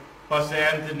what Pastor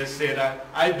Anthony said.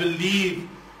 I believe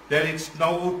that it's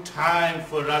no time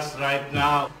for us right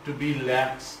now to be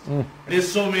lax. There's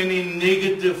so many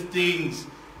negative things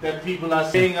that people are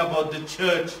saying about the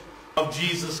church of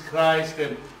Jesus Christ,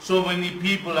 and so many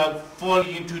people are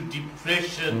falling into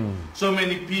depression. So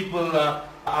many people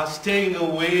are staying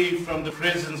away from the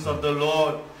presence of the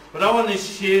Lord. But I want to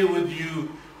share with you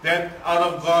that out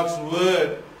of God's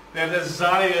word, that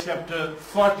Isaiah chapter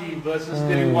 40 verses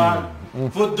 31,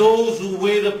 for those who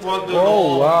wait upon the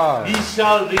Lord, He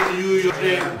shall renew your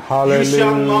strength. You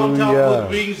shall mount up with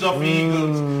wings of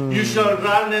eagles. You shall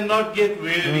run and not get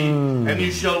weary, and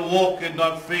you shall walk and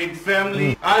not faint.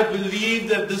 Family, I believe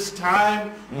that this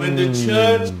time when the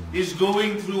church is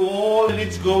going through all that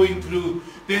it's going through,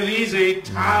 there is a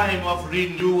time of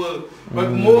renewal. But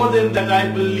more than that, I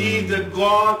believe that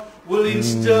God will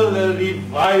instill a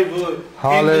revival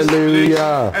in this place.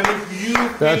 And if you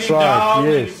feeling down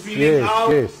and you're feeling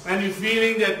out and you're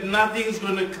feeling that nothing's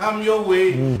going to come your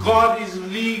way, God is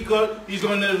He's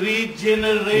going to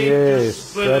regenerate your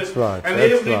spirit. And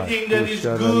everything that is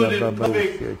good and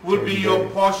perfect will be your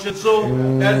portion. So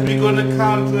as we're going to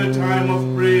come to a time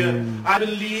of prayer, I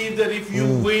believe that if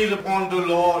you wait upon the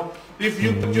Lord, if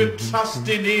you put your trust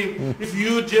in Him, if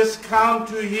you just come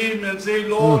to Him and say,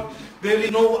 Lord, there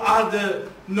is no other,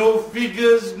 no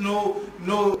figures, no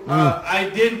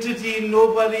identity,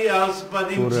 nobody else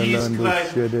but in Jesus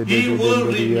Christ. He will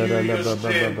renew your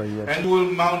strength, and you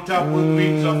will mount up with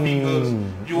wings of eagles.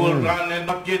 You will run and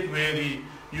not get weary.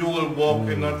 You will walk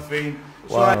and not faint.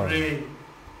 So I pray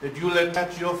that you will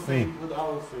attach your faith with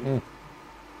our faith.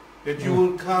 That you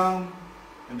will come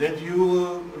and that you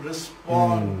will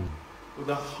respond with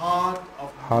a heart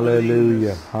of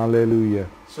hallelujah, hallelujah,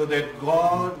 so that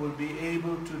God will be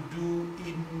able to do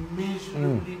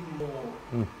immeasurably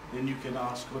more than you can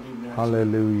ask or imagine.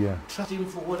 Hallelujah. Trust Him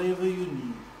for whatever you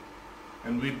need,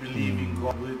 and we believe in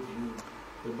God with you.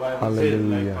 The Bible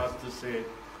hallelujah. said, like Pastor said,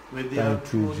 where there are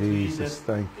two or three that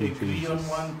agree on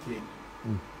one thing,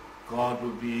 God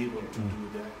will be able to do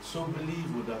that. So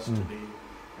believe with us today.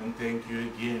 And thank you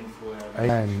again for having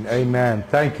Amen. Amen.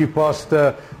 Thank you,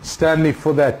 Pastor Stanley,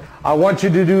 for that. I want you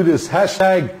to do this.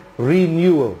 Hashtag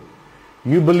renewal.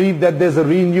 You believe that there's a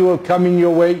renewal coming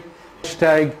your way?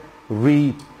 Hashtag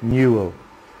renewal.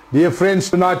 Dear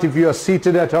friends, tonight, if you are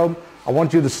seated at home, I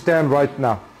want you to stand right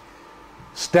now.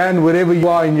 Stand wherever you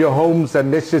are in your homes,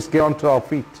 and let's just get onto our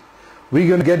feet. We're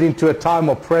going to get into a time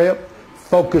of prayer,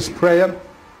 focused prayer,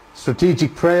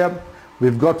 strategic prayer.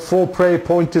 We've got 4 prayer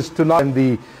pointers tonight, and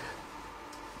the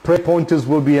prayer pointers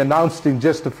will be announced in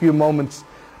just a few moments.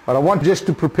 But I want just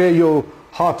to prepare your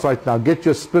hearts right now. Get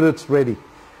your spirits ready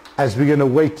as we're going to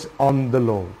wait on the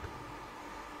Lord.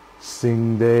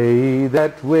 Sing they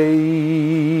that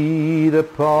wait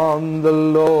upon the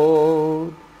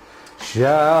Lord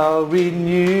shall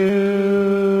renew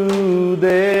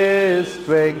their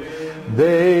strength.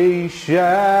 They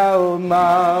shall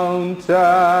mount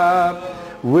up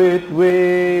with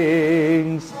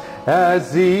wings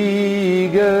as eagles.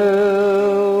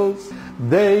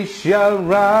 They shall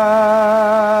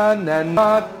run and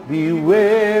not be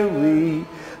weary.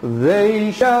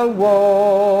 They shall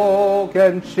walk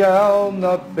and shall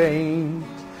not faint.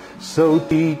 So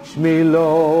teach me,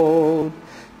 Lord,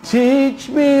 teach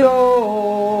me,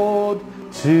 Lord,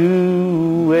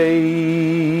 to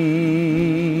wait.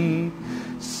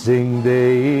 Sing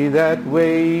they that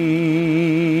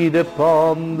wait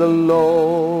upon the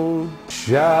Lord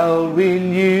shall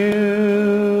renew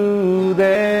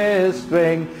their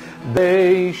strength.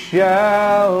 They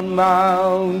shall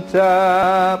mount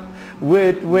up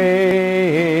with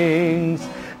wings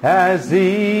as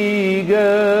eagles.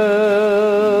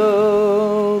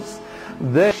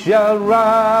 They shall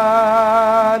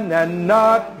run and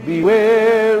not be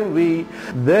weary.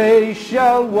 They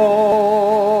shall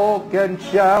walk and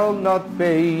shall not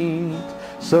faint.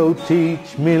 So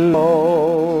teach me,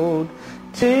 Lord,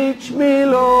 teach me,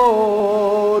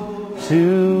 Lord,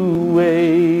 to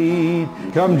wait.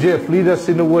 Come, Jeff, lead us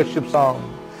in a worship song.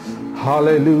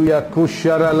 Hallelujah.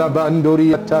 Kushara la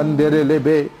banduri atandere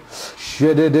lebe.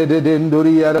 Shedede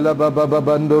denduri la baba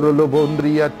bandoro lo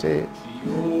bondriate.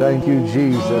 Thank you,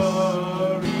 Jesus.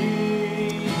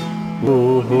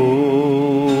 Oh,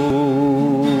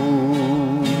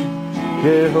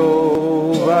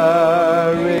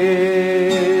 Jehovah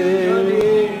reigns.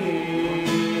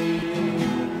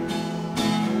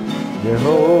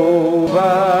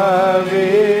 Jehovah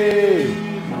reigns.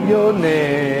 Your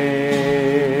name.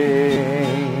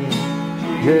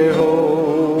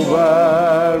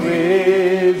 Jehovah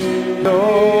is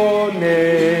your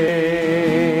name.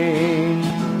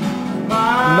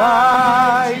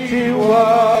 Mighty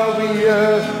warrior,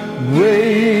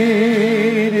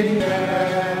 great in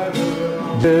battle.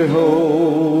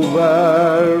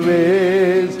 Jehovah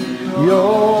is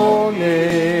your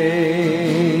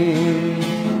name.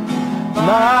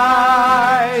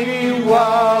 Mighty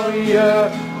warrior,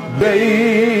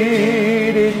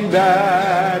 great in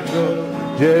battle.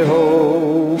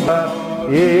 Jehovah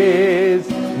is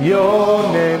your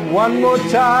name. One more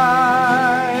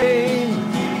time.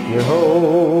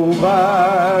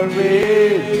 Jehovah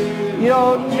is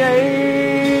your name.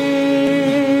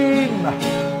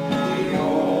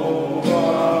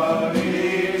 Jehovah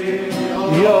is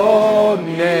your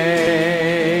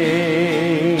name.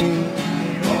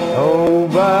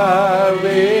 Jehovah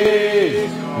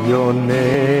is your name.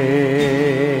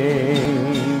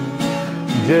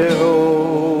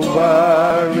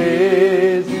 Jehovah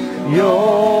is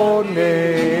your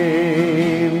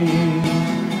name.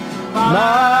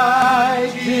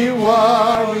 Mighty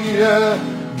warrior,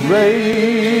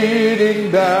 great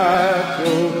in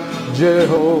battle.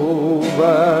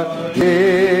 Jehovah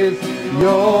is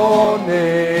your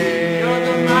name.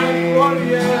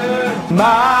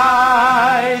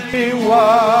 Mighty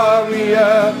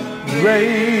warrior,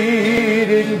 great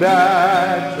in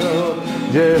battle.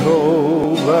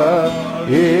 Jehovah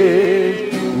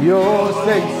is your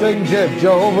sing,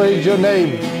 Jehovah is your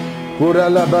name.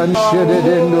 Kuralaban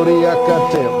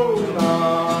shedenduriakate.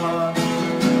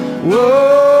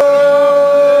 Whoa.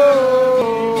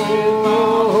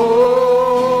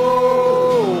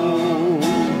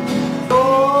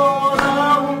 Lord, I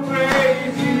will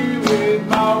praise you with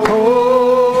my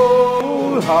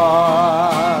whole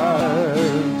heart.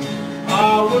 I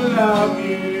will love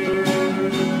you.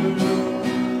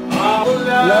 I will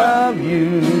love you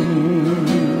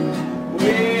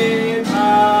with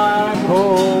my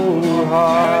whole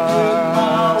heart.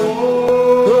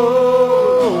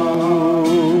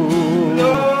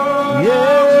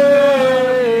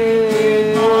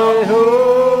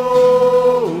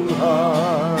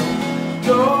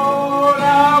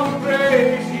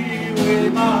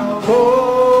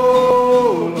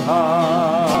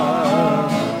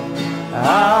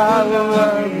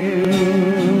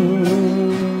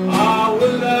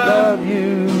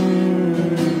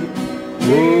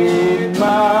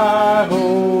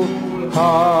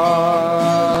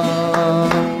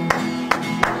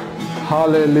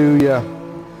 Hallelujah.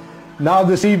 Now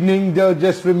this evening, they'll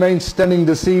just remain standing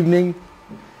this evening.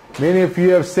 Many of you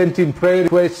have sent in prayer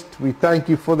requests. We thank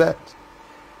you for that.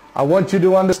 I want you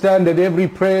to understand that every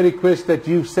prayer request that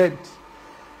you've sent,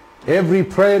 every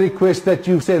prayer request that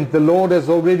you've sent, the Lord has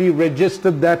already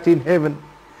registered that in heaven.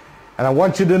 And I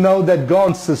want you to know that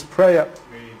God answers prayer.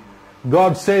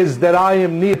 God says that I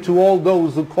am near to all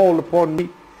those who call upon me.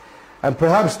 And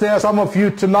perhaps there are some of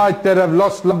you tonight that have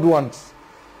lost loved ones,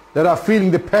 that are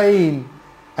feeling the pain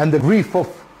and the grief of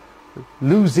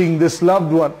losing this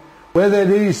loved one, whether it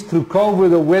is through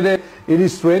COVID or whether it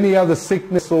is through any other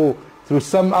sickness or through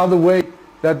some other way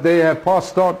that they have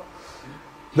passed on.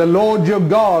 The Lord your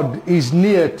God is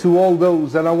near to all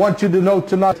those. And I want you to know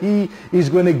tonight He is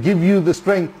going to give you the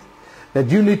strength that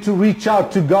you need to reach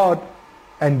out to God,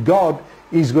 and God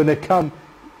is going to come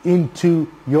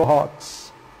into your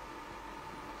hearts.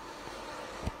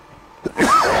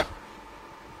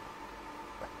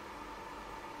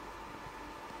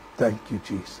 Thank you,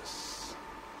 Jesus.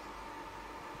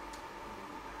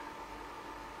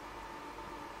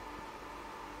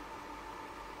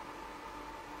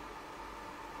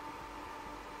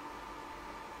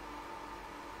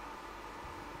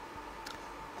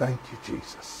 Thank you,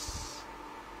 Jesus.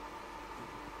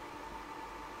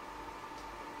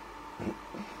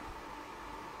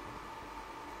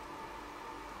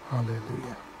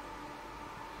 Hallelujah.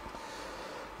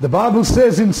 The Bible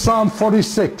says in Psalm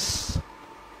 46,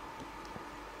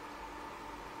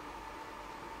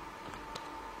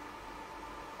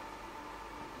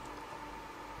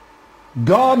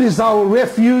 God is our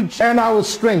refuge and our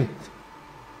strength.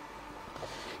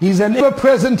 He's an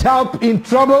ever-present help in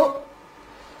trouble,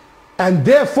 and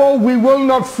therefore we will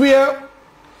not fear,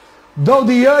 though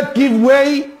the earth give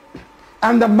way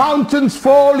and the mountains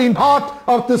fall in heart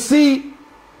of the sea,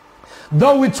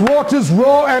 though its waters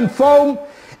roar and foam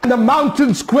and the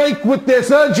mountains quake with their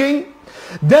surging.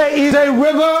 There is a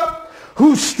river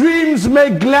whose streams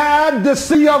make glad the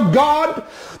city of God,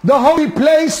 the holy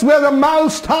place where the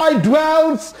Most High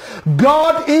dwells.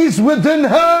 God is within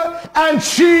her and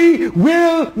she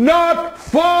will not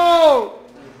fall.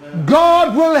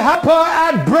 God will help her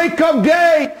at break of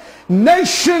day.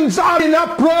 Nations are in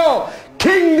uproar.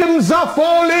 Kingdoms are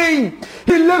falling.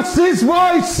 He lifts his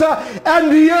voice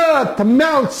and the earth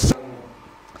melts.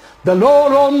 The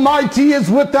Lord Almighty is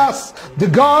with us. The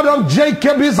God of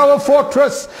Jacob is our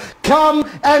fortress. Come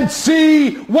and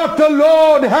see what the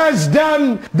Lord has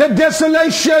done. The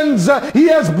desolations He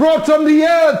has brought on the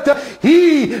earth.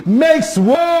 He makes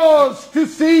wars to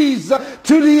cease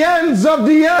to the ends of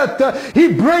the earth.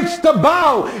 He breaks the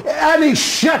bow and He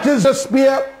shatters the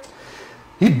spear.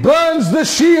 He burns the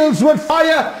shields with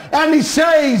fire, and He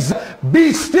says,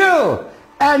 be still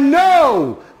and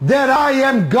know that I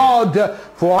am God,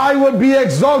 for I will be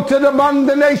exalted among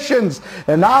the nations,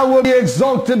 and I will be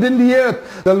exalted in the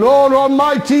earth. The Lord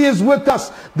Almighty is with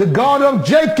us. The God of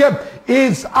Jacob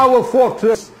is our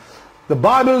fortress. The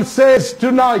Bible says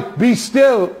tonight, be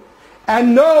still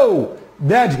and know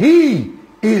that He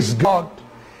is God.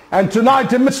 And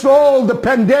tonight, amidst all the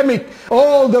pandemic,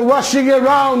 all the rushing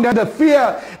around and the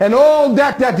fear and all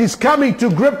that is coming to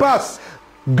grip us,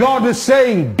 God is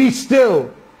saying, be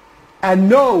still and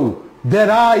know that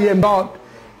I am God.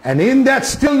 And in that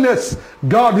stillness,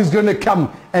 God is going to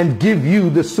come and give you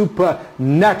the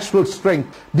supernatural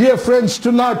strength. Dear friends,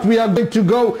 tonight we are going to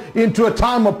go into a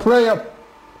time of prayer.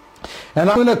 And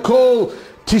I'm going to call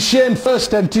Tishen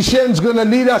first, and Tishen's going to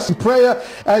lead us in prayer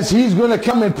as he's going to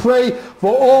come and pray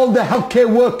for all the healthcare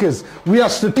workers. We are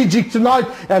strategic tonight,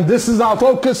 and this is our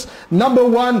focus. Number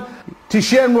one,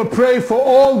 Tishen will pray for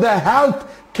all the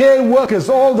healthcare workers,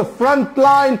 all the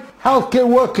frontline healthcare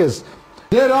workers.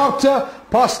 Thereafter,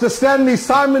 Pastor Stanley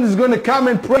Simon is going to come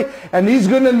and pray, and he's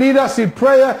going to lead us in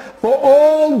prayer for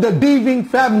all the grieving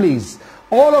families.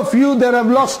 All of you that have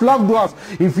lost loved ones,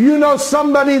 if you know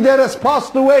somebody that has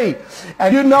passed away,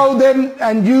 and you know them,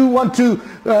 and you want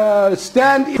to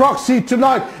stand in proxy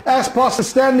tonight, as Pastor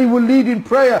Stanley will lead in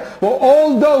prayer for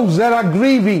all those that are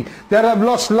grieving, that have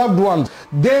lost loved ones.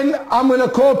 Then I'm going to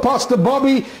call Pastor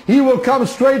Bobby. He will come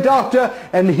straight after,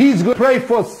 and he's going to pray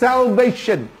for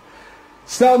salvation.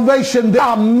 Salvation. There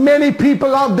are many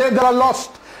people out there that are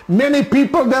lost. Many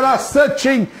people that are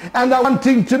searching and are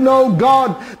wanting to know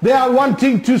God. They are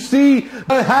wanting to see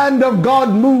the hand of God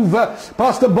move.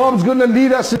 Pastor Bob's going to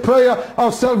lead us in prayer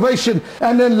of salvation.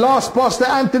 And then last, Pastor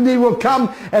Anthony will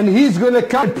come, and he's going to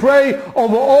come and pray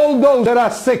over all those that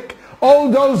are sick.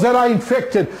 all those that are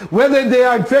infected, whether they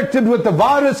are infected with the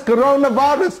virus,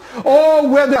 coronavirus, or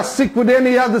whether they are sick with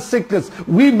any other sickness.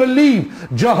 We believe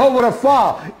Jehovah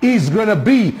Rapha is going to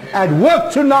be at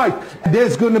work tonight.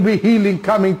 There's going to be healing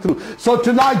coming through. So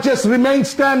tonight, just remain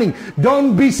standing.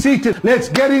 Don't be seated. Let's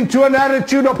get into an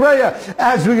attitude of prayer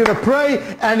as we're going to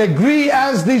pray and agree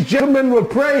as these gentlemen will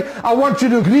pray. I want you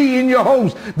to agree in your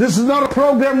homes. This is not a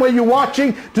program where you're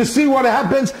watching to see what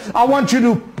happens. I want you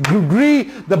to agree.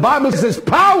 The Bible says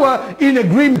power in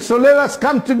agreement. So let us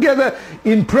come together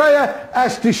in prayer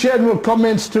as Tishen will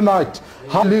commence tonight.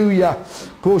 Hallelujah.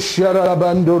 Joshua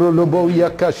 1,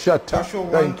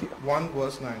 Thank you. 1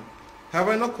 verse 9. Have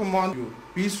I not commanded you?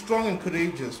 Be strong and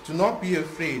courageous. Do not be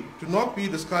afraid. Do not be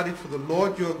discouraged, for the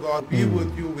Lord your God be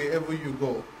with you wherever you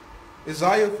go.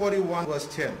 Isaiah 41 verse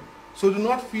 10. So do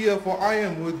not fear, for I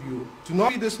am with you. Do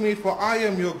not be dismayed, for I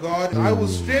am your God, and I will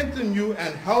strengthen you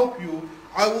and help you.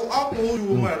 I will uphold you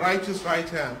with my righteous right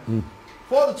hand.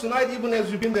 Father, tonight, even as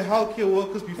we bring the healthcare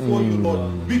workers before you,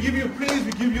 Lord, we give you praise,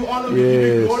 we give you honor, we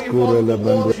give you glory, Father, for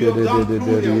all that you have done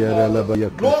through them, Father.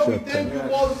 Lord, we thank you,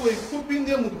 Father, for equipping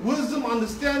them with wisdom,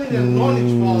 understanding, and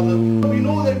knowledge, Father. We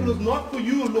know that if it was not for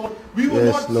you, Lord, we will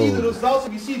not see the results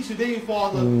we see today,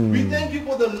 Father. We thank you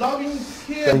for the loving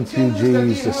care and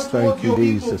tenderness that they have towards your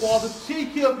people, Father.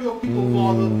 Take care of your people,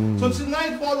 Father. So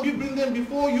tonight, Father, we bring them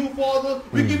before you, Father.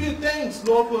 We give you thanks,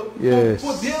 Lord, for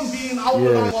them being our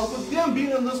life, Father, for them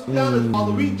being on this planet,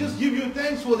 Father. We just give you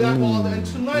thanks for that, Father. And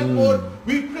tonight, Lord,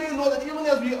 we pray, Lord, that even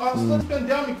as we are still in this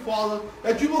pandemic, Father,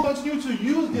 that you will continue to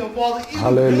use them, Father,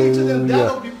 even greater than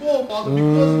that of before, Father,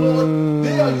 because, Lord,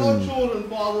 they are your children,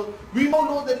 Father. We know,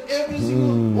 Lord, that every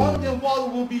single one of them, Father,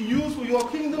 will be used for your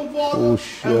kingdom, Father.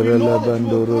 And we know that you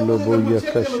will cover them and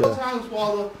protect them at all times,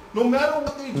 Father. No matter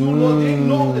what they do, Lord, they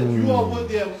know that you are with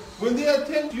them. When they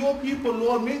attend to your people,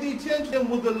 Lord, may they attend to them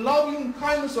with the loving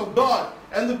kindness of God,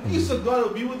 and the peace of God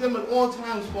will be with them at all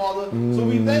times, Father. So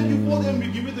we thank you for them. We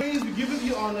give you the praise, we give you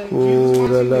the honor. In Jesus'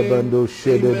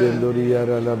 mighty name,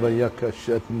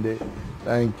 amen.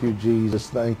 Thank you, Jesus.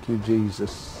 Thank you,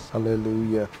 Jesus.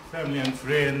 Hallelujah. Family and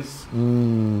friends,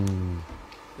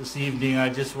 this evening I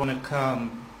just want to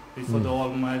come before the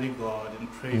Almighty God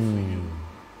and pray for you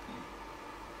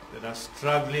that are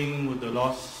struggling with the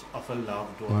loss of a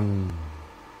loved one.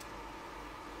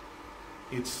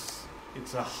 It's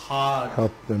a hard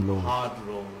road.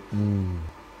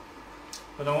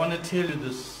 But I want to tell you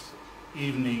this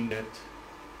evening that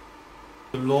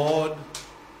the Lord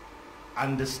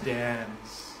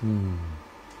understands.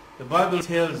 The Bible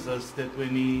tells us that when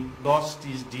he lost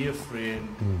his dear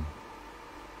friend,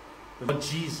 the Lord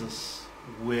Jesus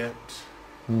wept.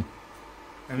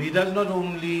 And he does not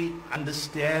only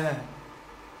understand,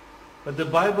 but the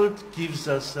Bible gives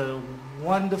us a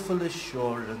wonderful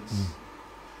assurance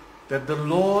that the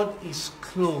Lord is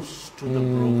close to the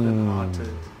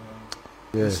brokenhearted.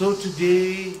 Yes. So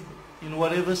today, in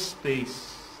whatever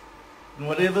space, in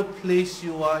whatever place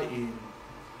you are in,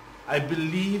 I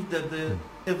believe that the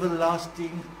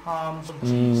everlasting arms of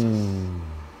Jesus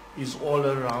is all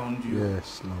around you.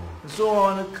 Yes, Lord. And so I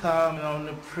want to come and I want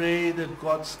to pray that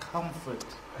God's comfort.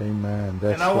 Amen.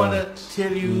 That's and I want to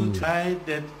tell you tonight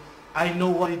that I know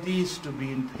what it is to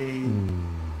be in pain.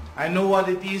 I know what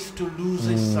it is to lose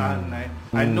a son.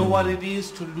 I know what it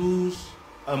is to lose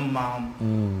a mom.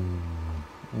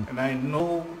 And I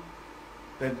know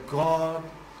that God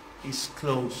is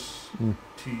close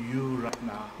to you right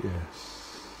now.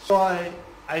 Yes. So I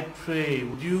pray,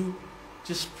 would you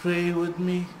just pray with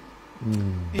me?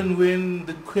 Even when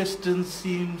the question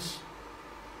seems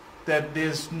that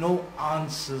there's no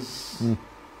answers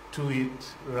to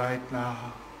it right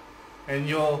now, and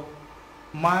your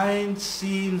mind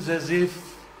seems as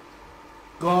if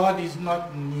God is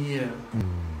not near,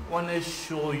 I want to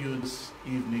assure you this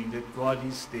evening that God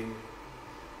is there.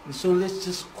 And so let's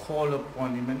just call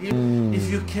upon him. And if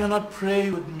you cannot pray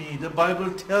with me, the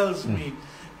Bible tells me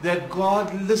that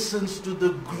God listens to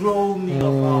the groaning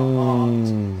of our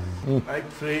heart. I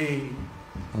pray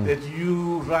that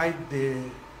you right there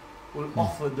will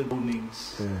offer the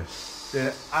groanings,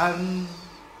 the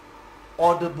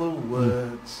unaudible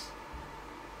words,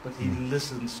 but he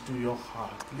listens to your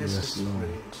heart. Let's just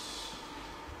pray.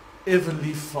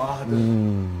 Heavenly Father,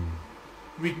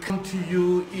 we come to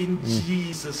you in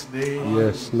Jesus' name.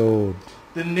 Yes, Lord.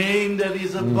 The name that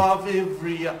is above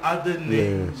every other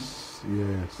name.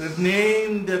 Yes. The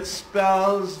name that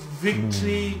spells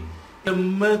victory in the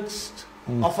midst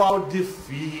of our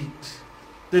defeat.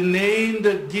 The name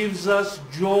that gives us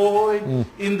joy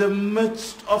in the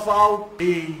midst of our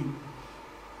pain.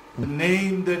 The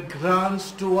name that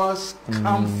grants to us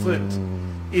comfort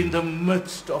in the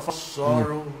midst of our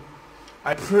sorrow.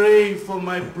 I pray for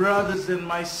my brothers and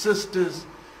my sisters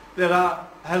that are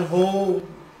at home.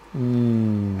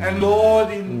 And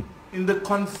Lord, in the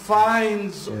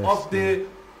confines of their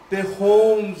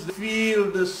homes, they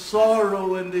feel the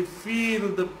sorrow and they feel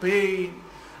the pain.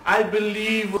 I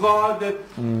believe, God, that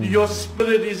your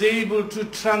Spirit is able to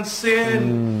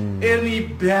transcend any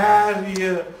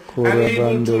barrier and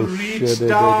able to reach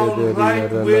down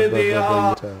right where they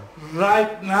are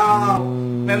right now.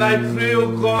 And I pray,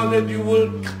 oh God, that you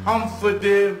will comfort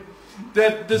them,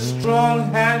 that the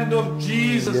strong hand of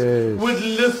Jesus would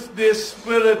lift their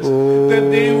spirits, that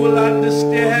they will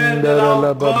understand that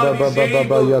our God is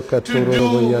able to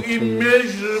do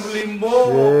immeasurably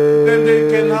more than they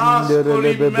can ask or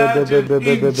imagine,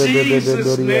 in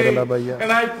Jesus' name.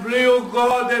 And I pray, oh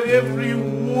God, that every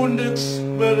wounded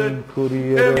spirit,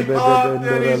 every heart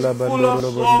that is full of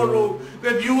sorrow,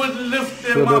 that you would lift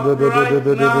them up right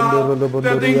now,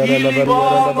 that the healing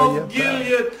balm of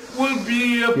Gilead will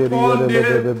be upon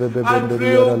them. I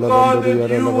pray, oh God, that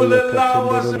you will allow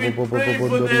us, we pray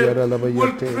for them,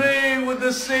 will pray with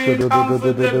the same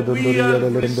comfort that we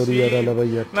have received.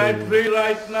 And I pray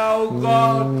right now,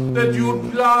 God, that you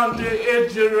will plant an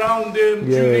edge around them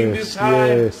during this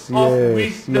time of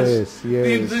weakness,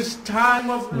 in this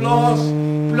time of loss.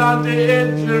 Plant an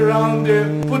edge around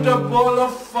them, put a ball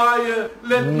of fire,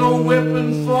 let no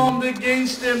weapon formed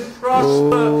against them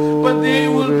prosper, but they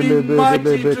will be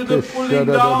mighty to the pulling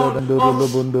down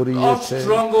of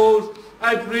strongholds.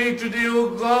 I pray today, O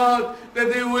God,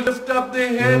 that they would lift up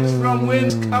their heads from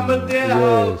whence cometh their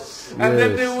help, and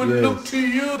that they would look to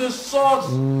you, the source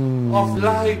of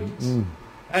light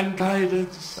and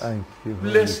guidance. Thank you,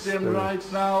 bless them right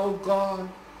now, O God.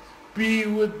 Be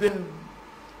with them.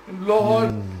 And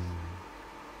Lord,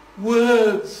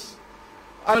 words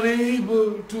are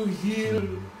able to heal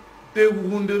their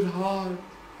wounded heart.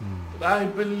 But I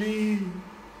believe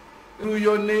through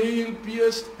your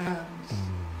nail-pierced hands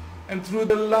and through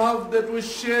the love that was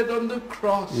shed on the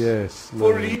cross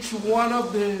for each one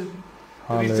of them,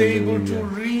 that is able to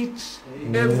reach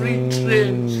every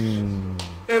trench,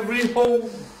 every home,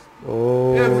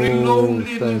 every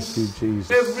loneliness,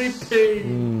 every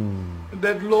pain.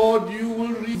 That, Lord, you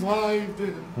will revive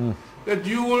them, that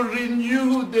you will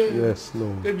renew them,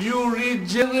 that you will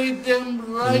regenerate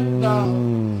them right now,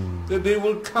 that they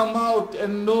will come out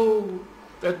and know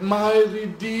that my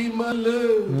Redeemer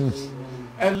lives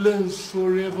and lives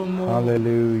forevermore.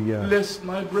 Hallelujah. Bless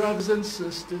my brothers and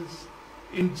sisters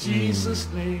in Jesus'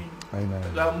 name. Amen.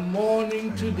 That are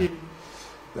mourning today.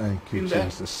 Thank you,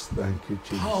 Jesus. Thank you,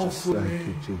 Jesus. Thank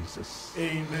you, Jesus.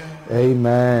 Amen.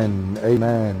 Amen.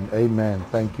 Amen. Amen.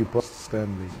 Thank you, Pastor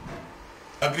Stanley.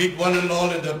 I greet one and all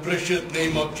in the precious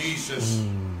name of Jesus.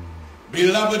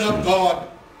 Beloved of God,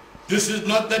 this is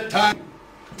not the time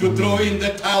to throw in the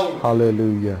towel.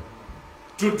 Hallelujah.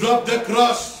 To drop the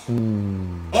cross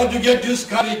or to get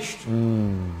discouraged.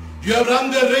 You have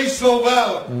run the race so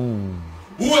well.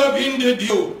 Who have hindered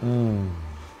you?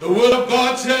 The word of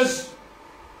God says,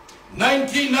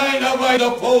 99 have I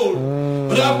the fold,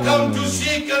 but I've come to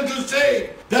seek and to save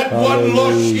that one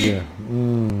lost sheep.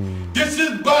 This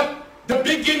is but the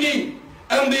beginning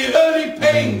and the early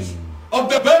pains of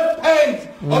the birth pangs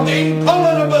of the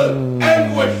intolerable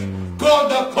anguish called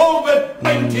the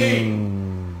COVID-19.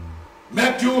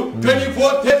 Matthew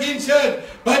 24:13 said,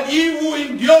 but he who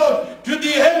endures to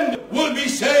the end will be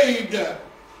saved.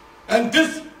 And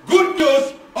this good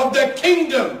news of the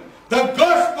kingdom, the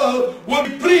gospel, will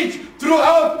be preached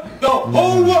throughout the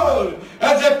whole world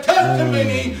as a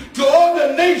testimony to all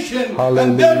the nations.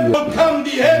 And then will come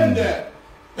the end.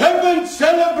 Heaven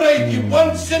celebrate if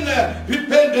one sinner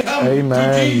repent and come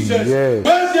to Jesus.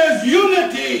 Where there's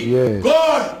unity,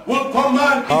 God will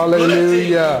command his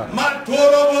blessing.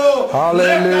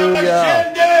 Hallelujah.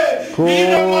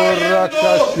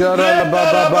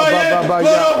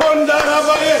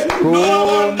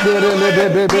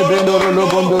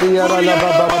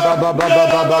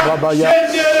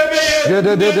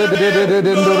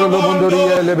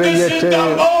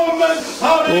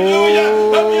 Hallelujah.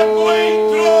 We are going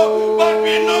through, but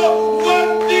we know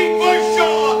one thing for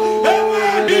sure.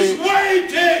 Heaven is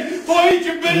waiting for each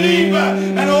believer.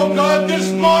 And oh God, this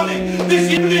morning,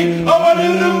 this evening, I want to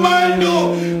remind you,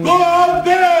 go out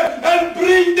there and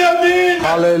bring them in.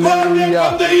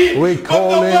 Hallelujah. We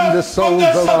call in the souls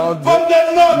of God. From the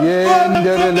north,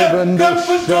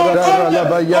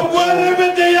 wherever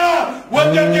they are,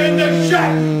 whether they're in the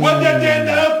shack, whether they're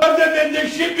in the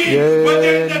shipping, whether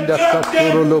they're in the truck,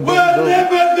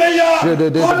 wherever they are,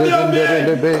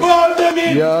 call them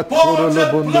morning, Ya Paul Kurulu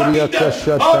said, Bunduria pluck it out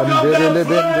Kashatan, of the Derele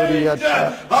flesh.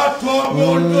 Benduriata.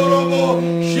 Atogondorobo,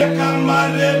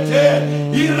 Shekamarete,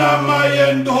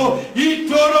 Iramayendo,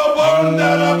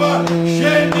 Itorobondaraba,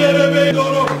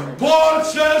 Shenderebedoro. Paul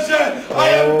says, I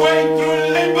am going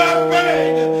through labor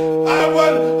pain. I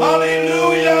want,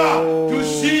 hallelujah, to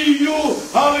see you,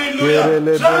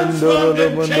 hallelujah, transformed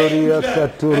and changed.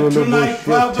 And tonight,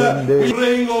 Father, we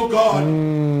praying, oh God,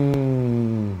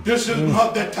 this is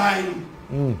not the time.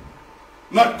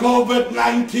 Not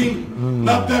COVID-19,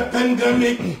 not the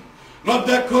pandemic, not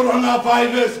the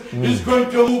coronavirus is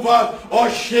going to move us or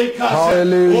shake us.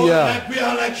 Hallelujah. Oh, like we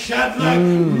are like Shadrach,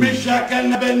 Meshach,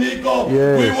 and Abednego.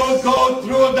 Yes. We will go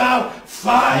through the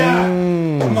fire.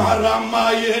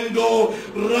 Maramayendo,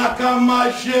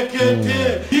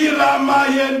 Rakamashekete,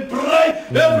 Hiramayen, break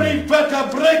every fetter,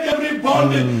 break every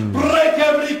bondage, break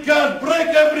every curse, break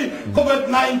every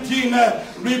COVID-19.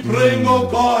 We praying, oh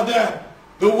God.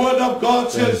 The word of God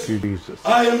says, Thank you, Jesus.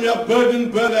 I am your burden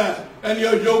bearer and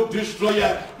your yoke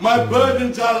destroyer. My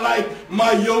burdens are light,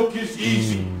 my yoke is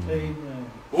easy. Amen.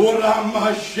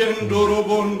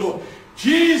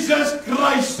 Jesus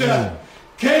Christ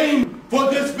came for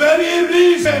this very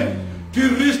reason, to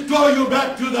restore you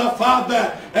back to the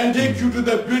Father and take you to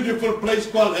the beautiful place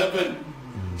called heaven.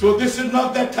 So this is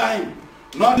not the time,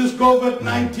 not this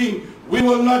COVID-19. We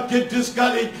will not get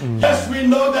discouraged. Yes, we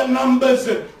know the numbers.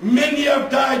 Many have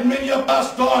died, many have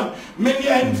passed on, many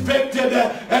are infected,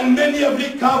 and many have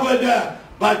recovered.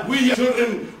 But we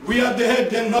children, we are the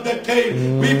head and not the tail.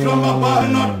 We from above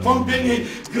and not from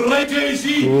beneath. Greater is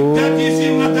He that is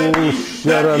in the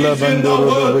that is in the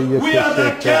world. We are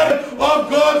the care of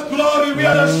God's glory. We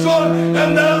are the soul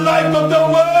and the light of the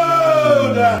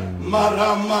world.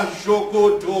 Marama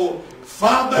Shokoto.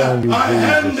 Father, I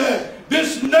hand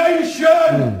this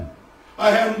nation,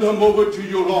 I hand them over to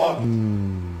you, Lord.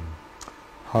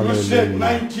 You said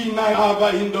 99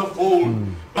 are in the fold.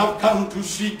 I've come to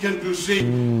seek and to save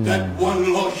that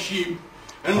one lost sheep.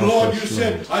 And Lord, you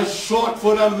said, I sought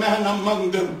for a man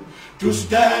among them to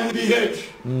stand the edge,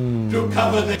 to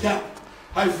cover the gap.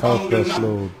 I found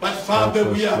none. But Father,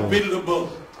 we are available.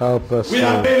 Help us, we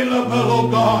are available, oh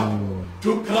God,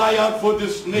 to cry out for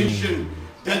this nation,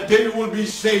 that they will be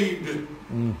saved.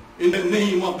 In the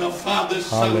name of the Father,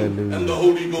 Son, and the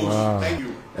Holy Ghost. Wow. Thank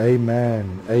you.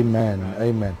 Amen. Amen.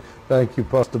 Amen. Thank you,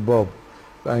 Pastor Bob.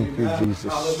 Thank you,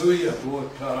 Jesus. Hallelujah.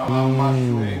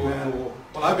 Amen.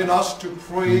 Well, I've been asked to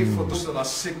pray for those that are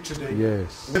sick today.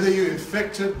 Yes. Whether you're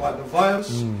infected by the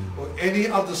virus or any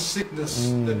other sickness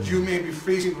that you may be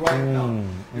facing right now.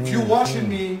 If you're watching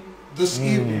me this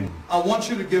evening, I want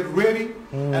you to get ready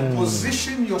and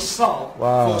position yourself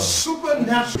for a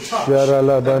supernatural touch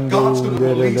that God's going to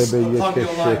release upon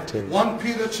your life. 1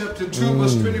 Peter chapter 2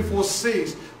 verse 24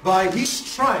 says, by His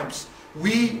stripes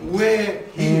we were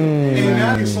healed.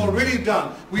 Amen. It's already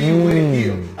done. We were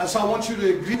healed. And so I want you to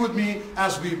agree with me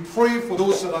as we pray for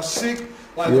those that are sick,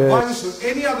 like the virus or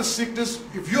any other sickness.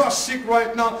 If you are sick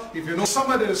right now, if you know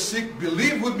somebody that is sick,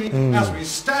 believe with me as we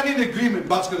stand in agreement,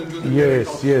 God's going to do the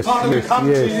miracle. Father, we come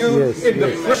to you in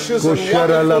the precious and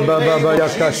wonderful name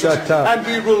of Jesus, and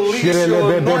we release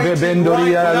your anointing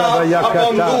right now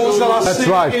upon those that are sick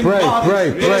in body. Pray.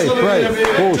 We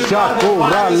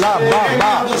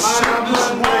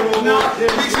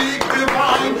seek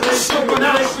divine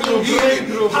supernatural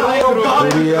healing. Let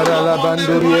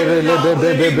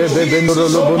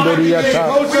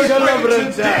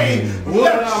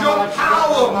your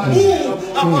power move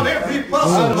upon every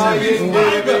person, every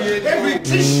fiber, every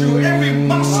tissue, every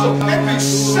muscle, every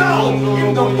cell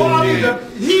in the body. That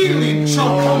healing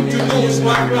shall come to those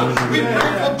right now. We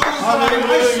pray for those that are in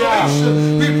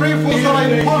isolation. We pray for those that are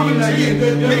in quarantine.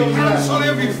 We cancel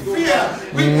every fear.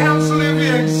 We cancel every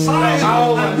anxiety.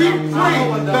 And we pray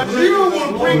that you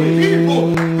will bring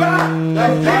people back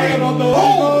again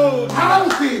whole,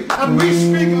 healthy. And we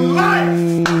speak life.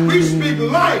 We speak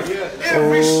life.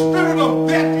 Every spirit of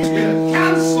death is being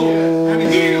cancelled. And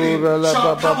healing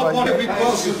shall come upon every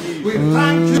person. We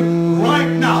thank you right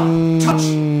now. Touch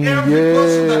every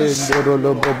person that is sick.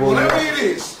 Whatever it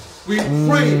is. We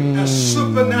pray a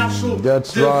supernatural,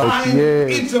 divine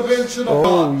intervention of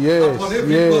God upon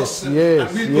every person. And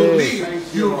we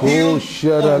believe you're healed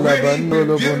already.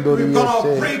 We've got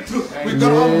our breakthrough. We've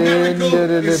got our miracle.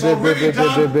 It's already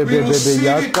done. We will see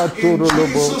it in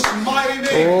Jesus' mighty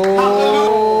name.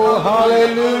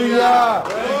 Hallelujah.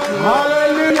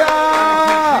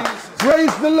 Hallelujah.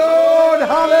 Praise the Lord.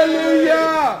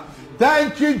 Hallelujah.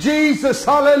 Thank you, Jesus.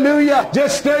 Hallelujah.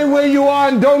 Just stay where you are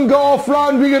and don't go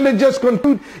offline. We're going to just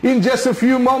conclude in just a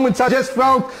few moments. I just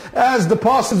felt as the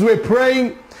pastors were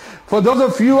praying, For those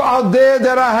of you out there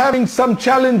that are having some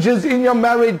challenges in your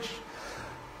marriage,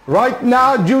 right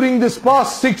now during this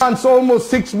past 6 months, almost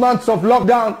 6 months of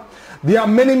lockdown, there are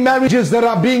many marriages that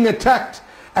are being attacked.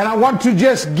 And I want to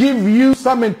just give you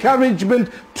some encouragement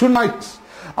tonight.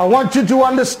 I want you to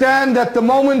understand that the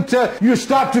moment you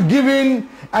start to give in,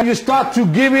 and you start to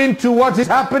give in to what is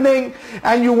happening,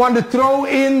 and you want to throw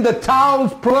in the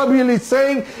towels, proverbially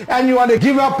saying, and you want to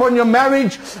give up on your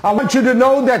marriage, I want you to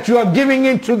know that you are giving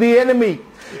in to the enemy.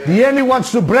 The enemy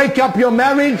wants to break up your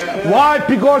marriage. Why?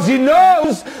 Because he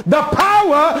knows the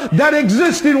power that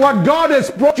exists in what God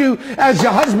has brought you as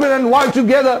your husband and wife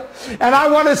together. And I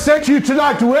want to say to you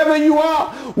tonight, whoever you are,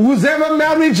 whose ever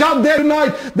marriage out there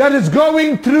tonight that is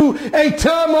going through a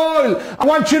turmoil, I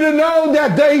want you to know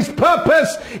that there is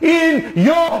purpose in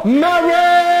your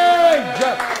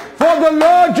marriage. For the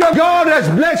Lord your God has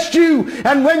blessed you.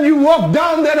 And when you walk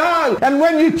down that aisle, and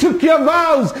when you took your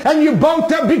vows, and you both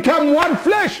have become one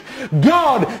flesh,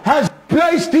 God has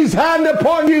placed his hand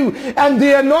upon you, and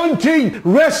the anointing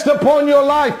rests upon your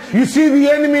life. You see, the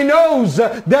enemy knows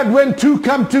that when two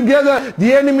come together,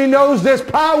 the enemy knows there's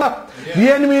power. Yeah.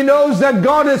 The enemy knows that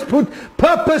God has put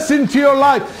purpose into your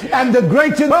life. Yeah. And the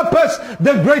greater purpose,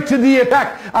 the greater the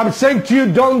attack. I'm saying to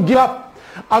you, don't give up.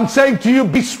 I'm saying to you,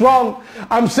 be strong.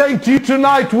 I'm saying to you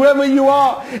tonight, whoever you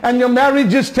are, and your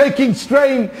marriage is taking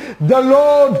strain, the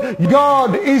Lord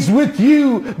God is with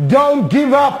you. Don't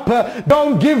give up.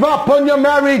 Don't give up on your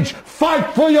marriage.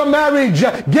 Fight for your marriage.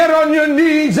 Get on your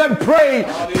knees and pray.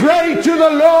 Pray to the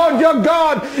Lord your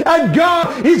God, and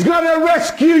God is going to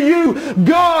rescue you.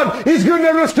 God is going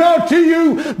to restore to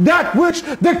you that which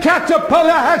the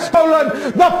caterpillar has stolen,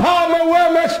 the palmer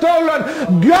worm has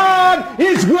stolen. God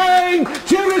is going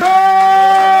to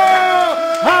restore.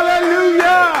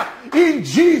 Hallelujah. In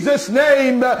Jesus'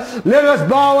 name, let us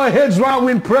bow our heads while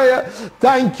in prayer.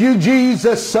 Thank you,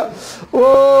 Jesus.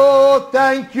 Oh,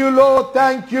 thank you, Lord.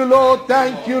 Thank you, Lord.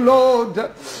 Thank you, Lord.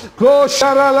 Thank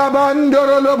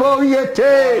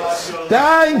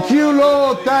you,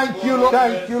 Lord. Thank you, Lord.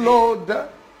 Thank you, Lord.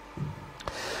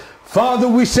 Father,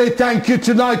 we say thank you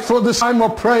tonight for this time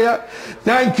of prayer.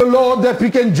 Thank you, Lord, that we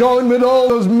can join with all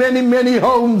those many, many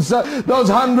homes, those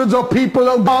hundreds of people,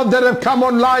 oh God, that have come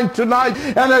online tonight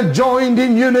and have joined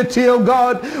in unity, oh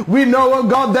God. We know, oh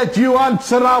God, that you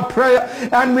answer our prayer,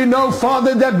 and we know,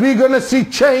 Father, that we're going to see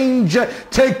change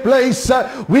take place.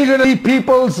 We're going to see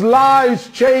people's lives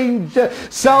change,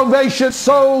 salvation,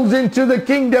 souls into the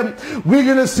kingdom. We're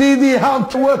going to see the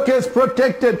health workers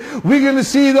protected. We're going to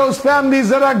see those families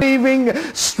that are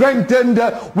strengthened.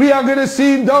 We are going to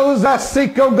see those that are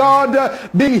sick, oh God,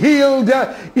 being healed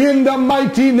in the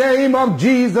mighty name of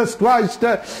Jesus Christ.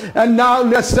 And now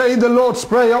let's say the Lord's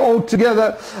Prayer all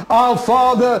together. Our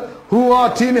Father, who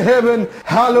art in heaven,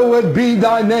 hallowed be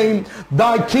thy name.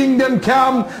 Thy kingdom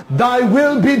come, thy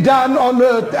will be done on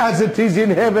earth as it is in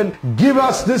heaven. Give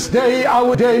us this day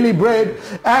our daily bread,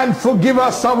 and forgive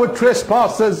us our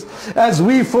trespasses, as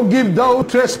we forgive those who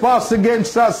trespass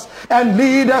against us. And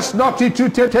lead us not into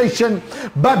temptation,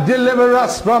 but deliver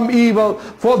us from evil.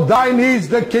 For thine is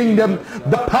the kingdom,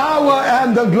 the power,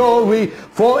 and the glory,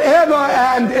 forever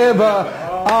and ever.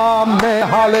 Amen.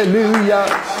 Hallelujah.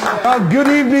 Good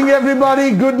evening,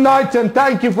 everybody. Good night, and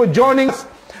thank you for joining us.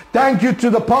 Thank you to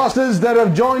the pastors that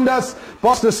have joined us,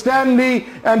 Pastor Stanley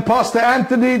and Pastor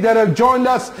Anthony that have joined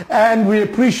us, and we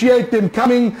appreciate them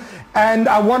coming. And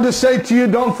I want to say to you,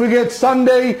 don't forget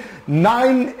Sunday,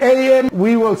 9 a.m.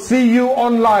 we will see you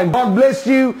online. God bless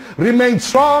you. Remain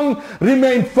strong.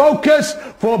 Remain focused,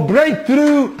 for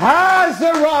breakthrough has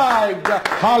arrived.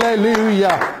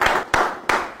 Hallelujah.